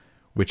general,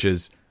 which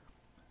is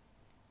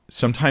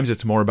sometimes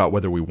it's more about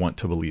whether we want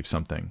to believe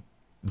something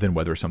than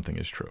whether something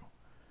is true.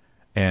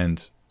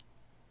 And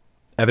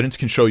evidence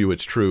can show you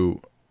it's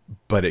true,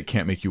 but it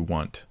can't make you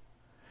want.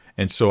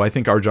 And so I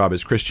think our job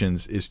as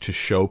Christians is to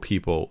show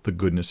people the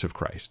goodness of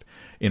Christ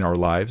in our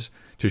lives,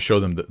 to show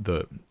them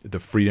the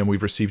freedom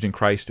we've received in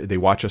Christ. They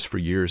watch us for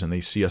years and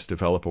they see us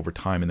develop over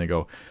time, and they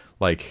go,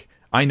 like,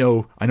 I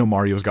know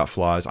Mario's got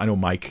flaws. I know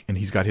Mike, and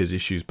he's got his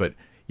issues, but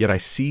yet I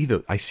see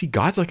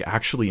God's like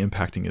actually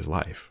impacting his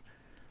life.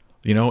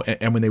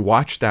 And when they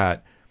watch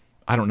that,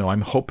 I don't know,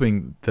 I'm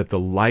hoping that the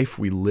life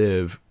we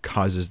live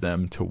causes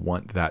them to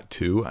want that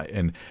too.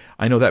 And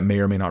I know that may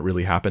or may not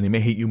really happen. They may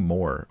hate you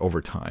more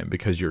over time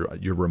because you're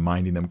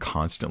reminding them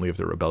constantly of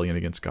their rebellion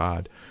against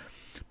God.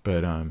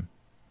 But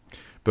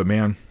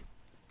man,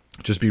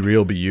 just be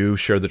real, be you,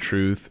 share the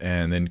truth,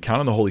 and then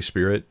count on the Holy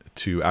Spirit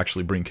to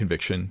actually bring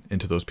conviction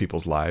into those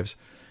people's lives.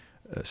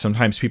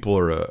 Sometimes people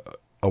are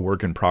a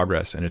work in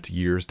progress, and it's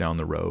years down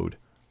the road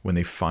when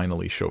they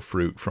finally show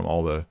fruit from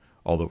all the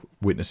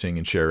witnessing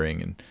and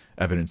sharing and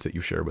evidence that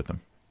you share with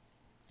them.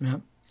 Yeah.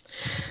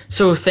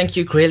 So thank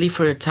you greatly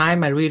for your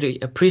time. I really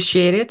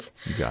appreciate it.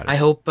 You got it. I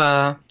hope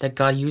that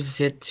God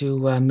uses it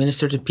to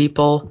minister to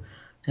people,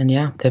 and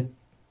that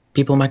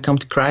people might come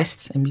to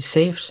Christ and be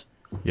saved.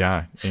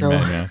 Yeah.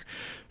 Amen, man.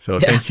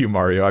 So thank you,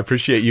 Mario. I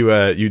appreciate you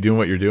you doing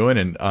what you're doing.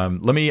 And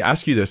let me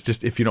ask you this,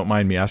 just if you don't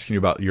mind me asking you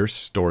about your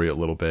story a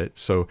little bit.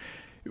 So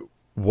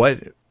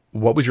what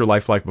was your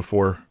life like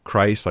before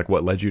Christ? Like,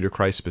 what led you to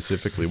Christ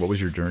specifically? What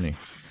was your journey?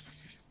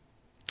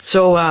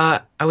 So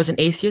I was an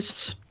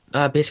atheist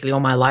basically all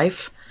my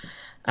life.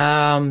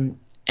 And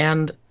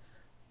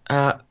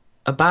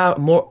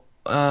about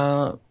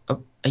a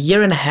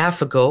year and a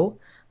half ago,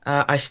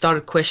 I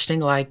started questioning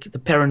like the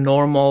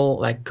paranormal,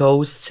 like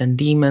ghosts and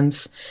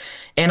demons.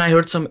 And I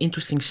heard some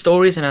interesting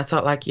stories, and I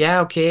thought like, yeah,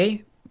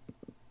 okay,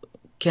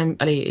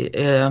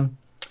 it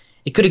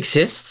could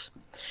exist.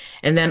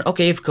 And then,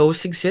 okay, if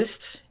ghosts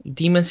exist,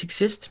 demons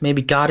exist,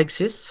 maybe God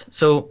exists.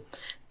 So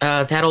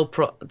those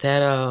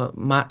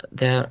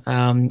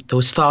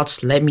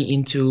thoughts led me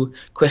into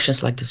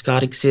questions like, does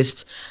God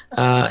exist?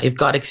 If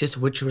God exists,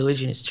 which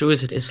religion is true?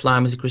 Is it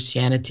Islam? Is it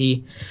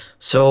Christianity?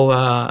 So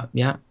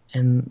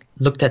and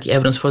looked at the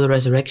evidence for the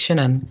resurrection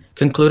and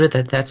concluded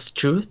that that's the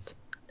truth.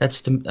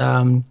 That's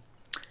the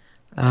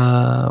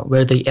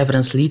where the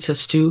evidence leads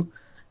us to.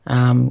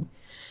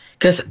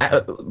 Because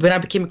when I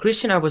became a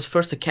Christian, I was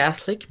first a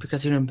Catholic,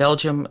 because here in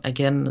Belgium,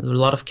 again, there are a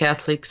lot of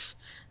Catholics.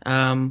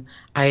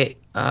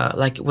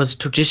 It was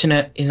tradition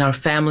in our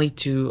family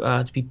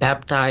to be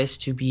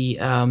baptized, to be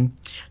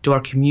do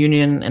our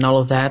communion and all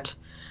of that,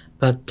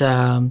 but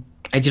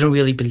I didn't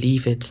really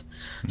believe it.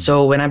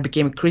 So when I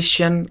became a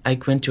Christian, I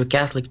went to a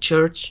Catholic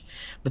church.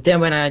 But then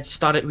when I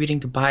started reading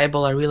the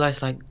Bible, I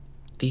realized like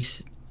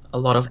a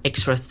lot of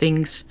extra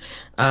things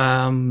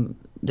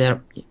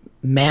that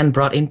man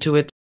brought into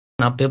it,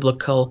 not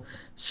biblical.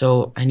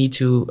 So I need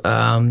to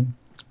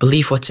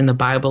believe what's in the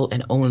Bible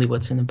and only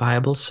what's in the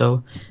Bible.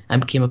 So I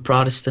became a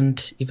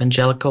Protestant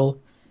evangelical.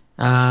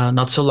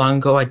 Not so long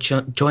ago, I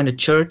joined a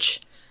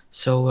church.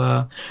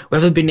 So we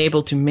haven't been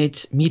able to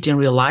meet in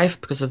real life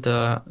because of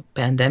the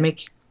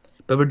pandemic,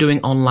 but we're doing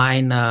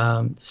online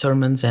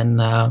sermons,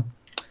 and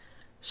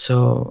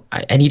so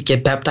I need to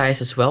get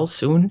baptized as well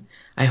soon.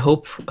 I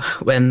hope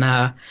when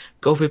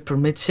COVID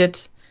permits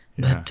it.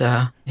 Yeah,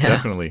 but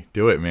definitely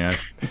do it, man.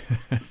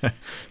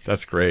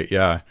 That's great.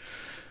 Yeah.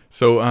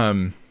 So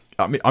I'm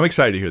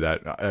excited to hear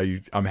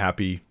that. I'm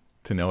happy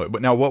to know it.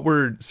 But now, what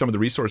were some of the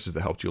resources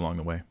that helped you along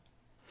the way?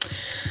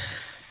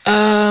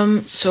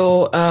 For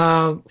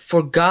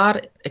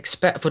God,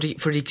 for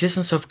the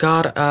existence of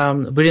God,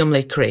 William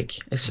Lane Craig,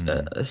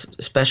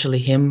 especially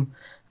him,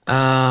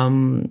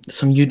 some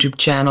YouTube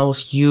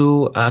channels,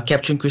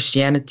 Capturing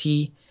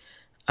Christianity,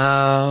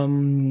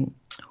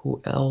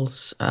 who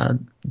else?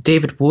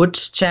 David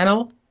Wood's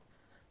channel,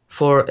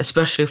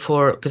 especially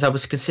because I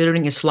was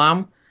considering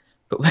Islam,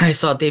 but when I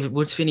saw David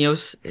Wood's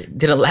videos, it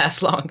didn't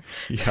last long.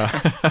 Yeah,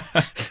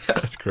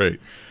 that's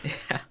great.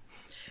 Yeah.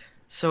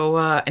 So,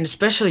 and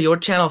especially your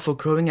channel for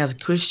growing as a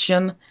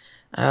Christian,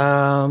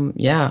 for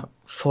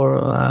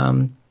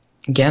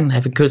again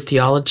having good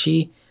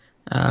theology,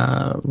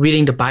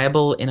 reading the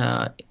Bible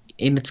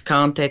in its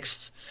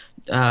context.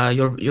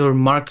 Your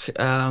Mark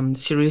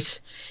series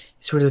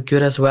is really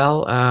good as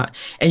well,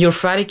 and your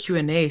Friday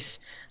Q&As.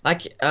 I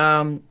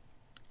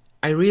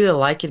really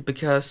like it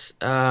because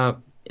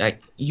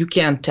you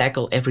can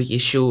tackle every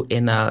issue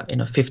in a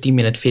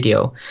 15-minute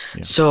video.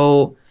 Yeah.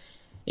 So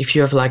if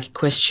you have like a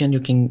question, you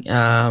can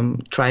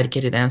try to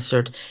get it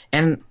answered.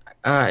 And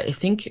I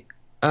think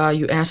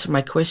you answered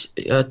my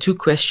two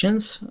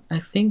questions, I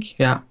think.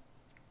 Yeah.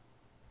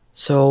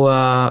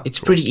 So it's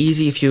pretty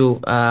easy if you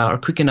are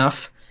quick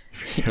enough.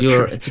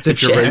 It's a good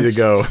chance. You're ready to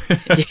go.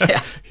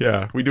 Yeah.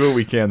 Yeah. We do what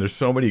we can. There's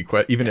so many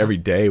even every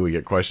day we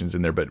get questions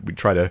in there, but we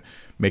try to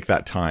make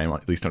that time,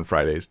 at least on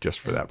Fridays, just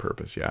for that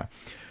purpose. Yeah.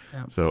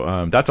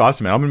 So that's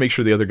awesome, man. I'm gonna make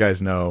sure the other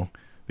guys know.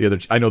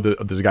 I know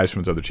there's guys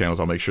from those other channels.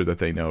 I'll make sure that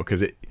they know,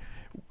 because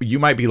you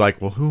might be like,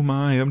 well, who am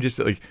I? I'm just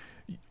like,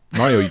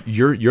 Mario.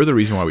 You're the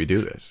reason why we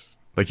do this.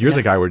 Like, you're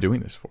the guy we're doing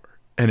this for,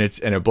 and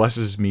it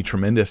blesses me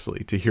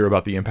tremendously to hear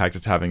about the impact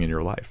it's having in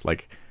your life.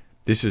 Like,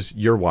 this is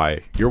your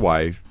why. Your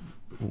why.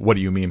 What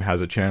Do You Meme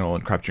has a channel,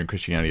 and Capturing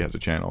Christianity has a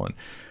channel, and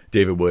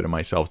David Wood and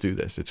myself do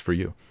this. It's for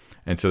you,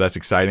 and so that's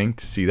exciting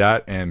to see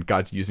that. And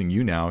God's using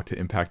you now to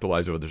impact the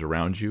lives of others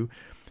around you,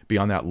 be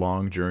on that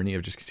long journey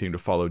of just continuing to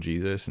follow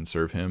Jesus and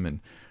serve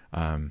Him,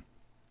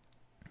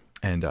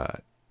 and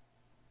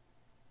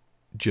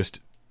just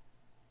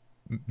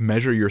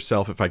measure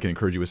yourself, if I can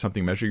encourage you with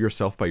something, measure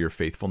yourself by your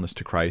faithfulness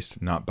to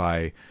Christ, not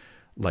by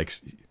like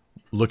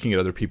looking at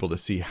other people to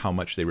see how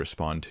much they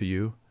respond to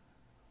you.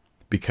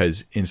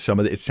 Because in some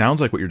of it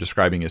sounds like what you're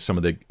describing is some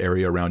of the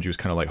area around you is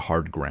kind of like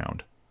hard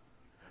ground.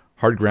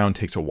 Hard ground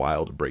takes a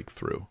while to break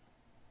through,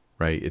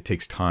 right? It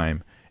takes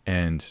time.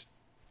 And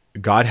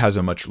God has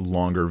a much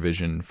longer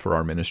vision for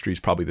our ministries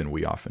probably than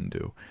we often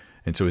do.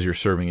 And so as you're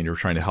serving and you're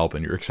trying to help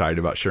and you're excited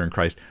about sharing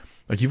Christ,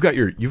 like you've got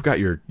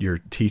your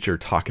teacher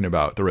talking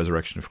about the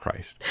resurrection of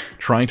Christ,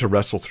 trying to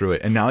wrestle through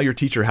it. And now your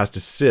teacher has to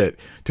sit,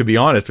 to be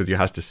honest with you,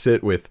 has to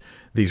sit with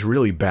these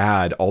really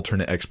bad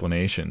alternate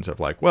explanations of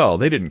like, well,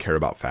 they didn't care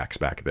about facts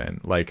back then.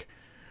 Like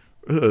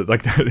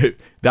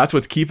that's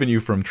what's keeping you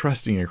from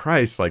trusting in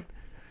Christ. Like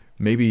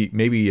maybe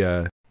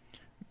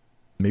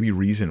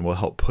reason will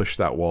help push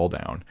that wall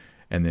down.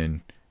 And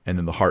then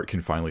the heart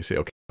can finally say,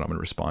 okay, I'm going to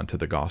respond to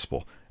the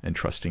gospel and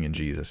trusting in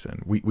Jesus.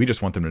 And we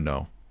just want them to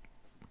know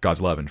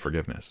God's love and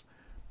forgiveness.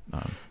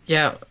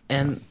 Yeah,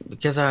 and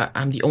because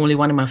I'm the only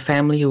one in my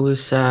family who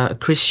is a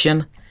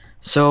Christian,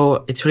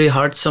 so it's really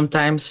hard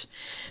sometimes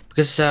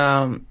because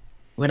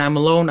when I'm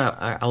alone,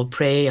 I'll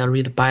pray, I'll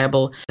read the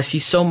Bible. I see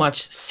so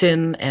much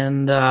sin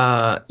and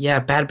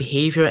bad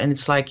behavior, and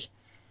it's like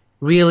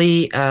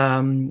really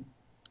hard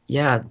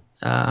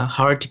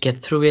to get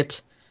through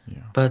it.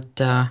 Yeah.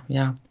 But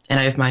and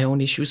I have my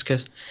own issues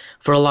because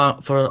for a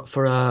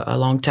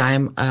long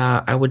time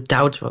I would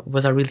doubt,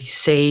 was I really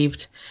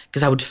saved?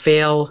 Because I would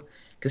fail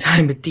because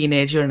I'm a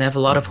teenager and have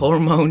a lot of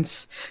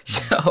hormones.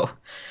 So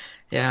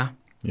yeah.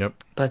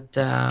 Yep. But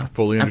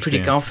fully I'm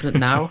pretty confident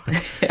now.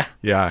 Yeah.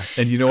 Yeah,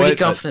 and you know pretty what?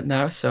 Confident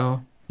now.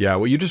 So yeah,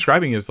 what you're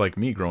describing is like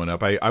me growing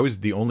up. I was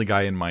the only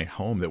guy in my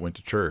home that went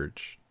to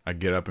church. I'd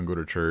get up and go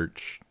to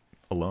church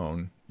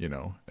alone,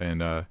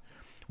 and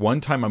one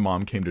time my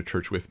mom came to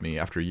church with me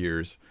after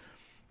years,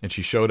 and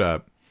she showed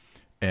up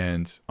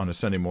and on a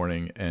Sunday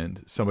morning,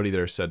 and somebody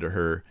there said to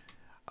her,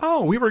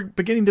 "Oh, we were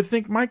beginning to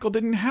think Michael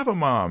didn't have a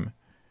mom."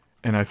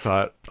 And I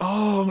thought,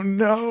 oh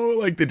no,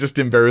 like they just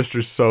embarrassed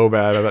her so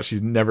bad. I thought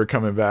she's never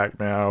coming back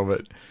now.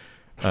 But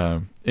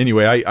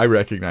anyway, I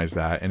recognize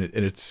that, and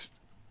it's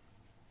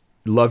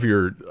love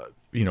your,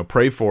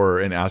 pray for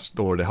and ask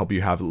the Lord to help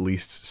you have at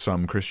least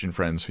some Christian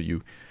friends who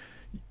you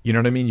know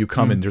what I mean? You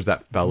come and there's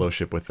that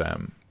fellowship with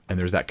them, and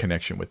there's that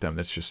connection with them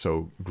that's just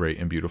so great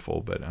and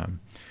beautiful. But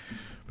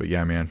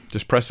yeah, man,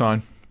 just press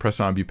on,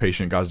 be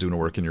patient. God's doing a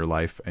work in your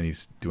life, and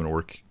He's doing a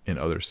work in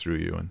others through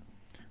you, and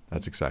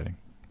that's exciting.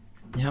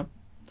 Yep.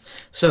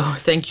 So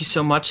thank you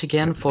so much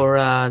again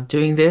for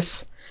doing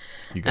this.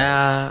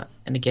 And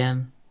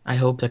again, I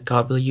hope that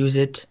God will use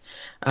it.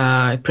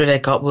 I pray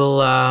that God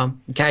will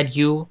guide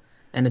you,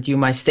 and that you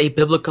might stay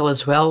biblical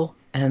as well,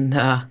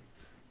 and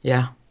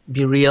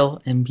be real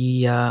and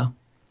be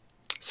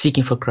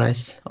seeking for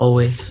Christ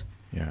always.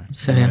 Yeah.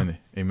 So, amen.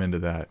 Amen to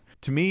that.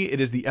 To me, it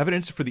is the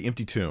evidence for the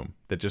empty tomb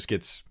that just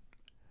gets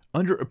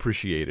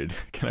underappreciated.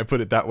 Can I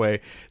put it that way?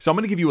 So I'm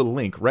going to give you a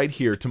link right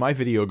here to my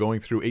video going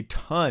through a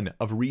ton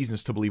of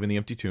reasons to believe in the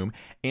empty tomb,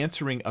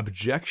 answering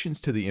objections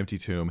to the empty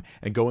tomb,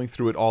 and going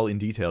through it all in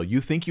detail.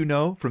 You think you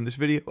know from this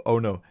video? Oh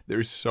no,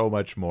 there's so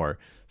much more.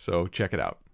 So check it out.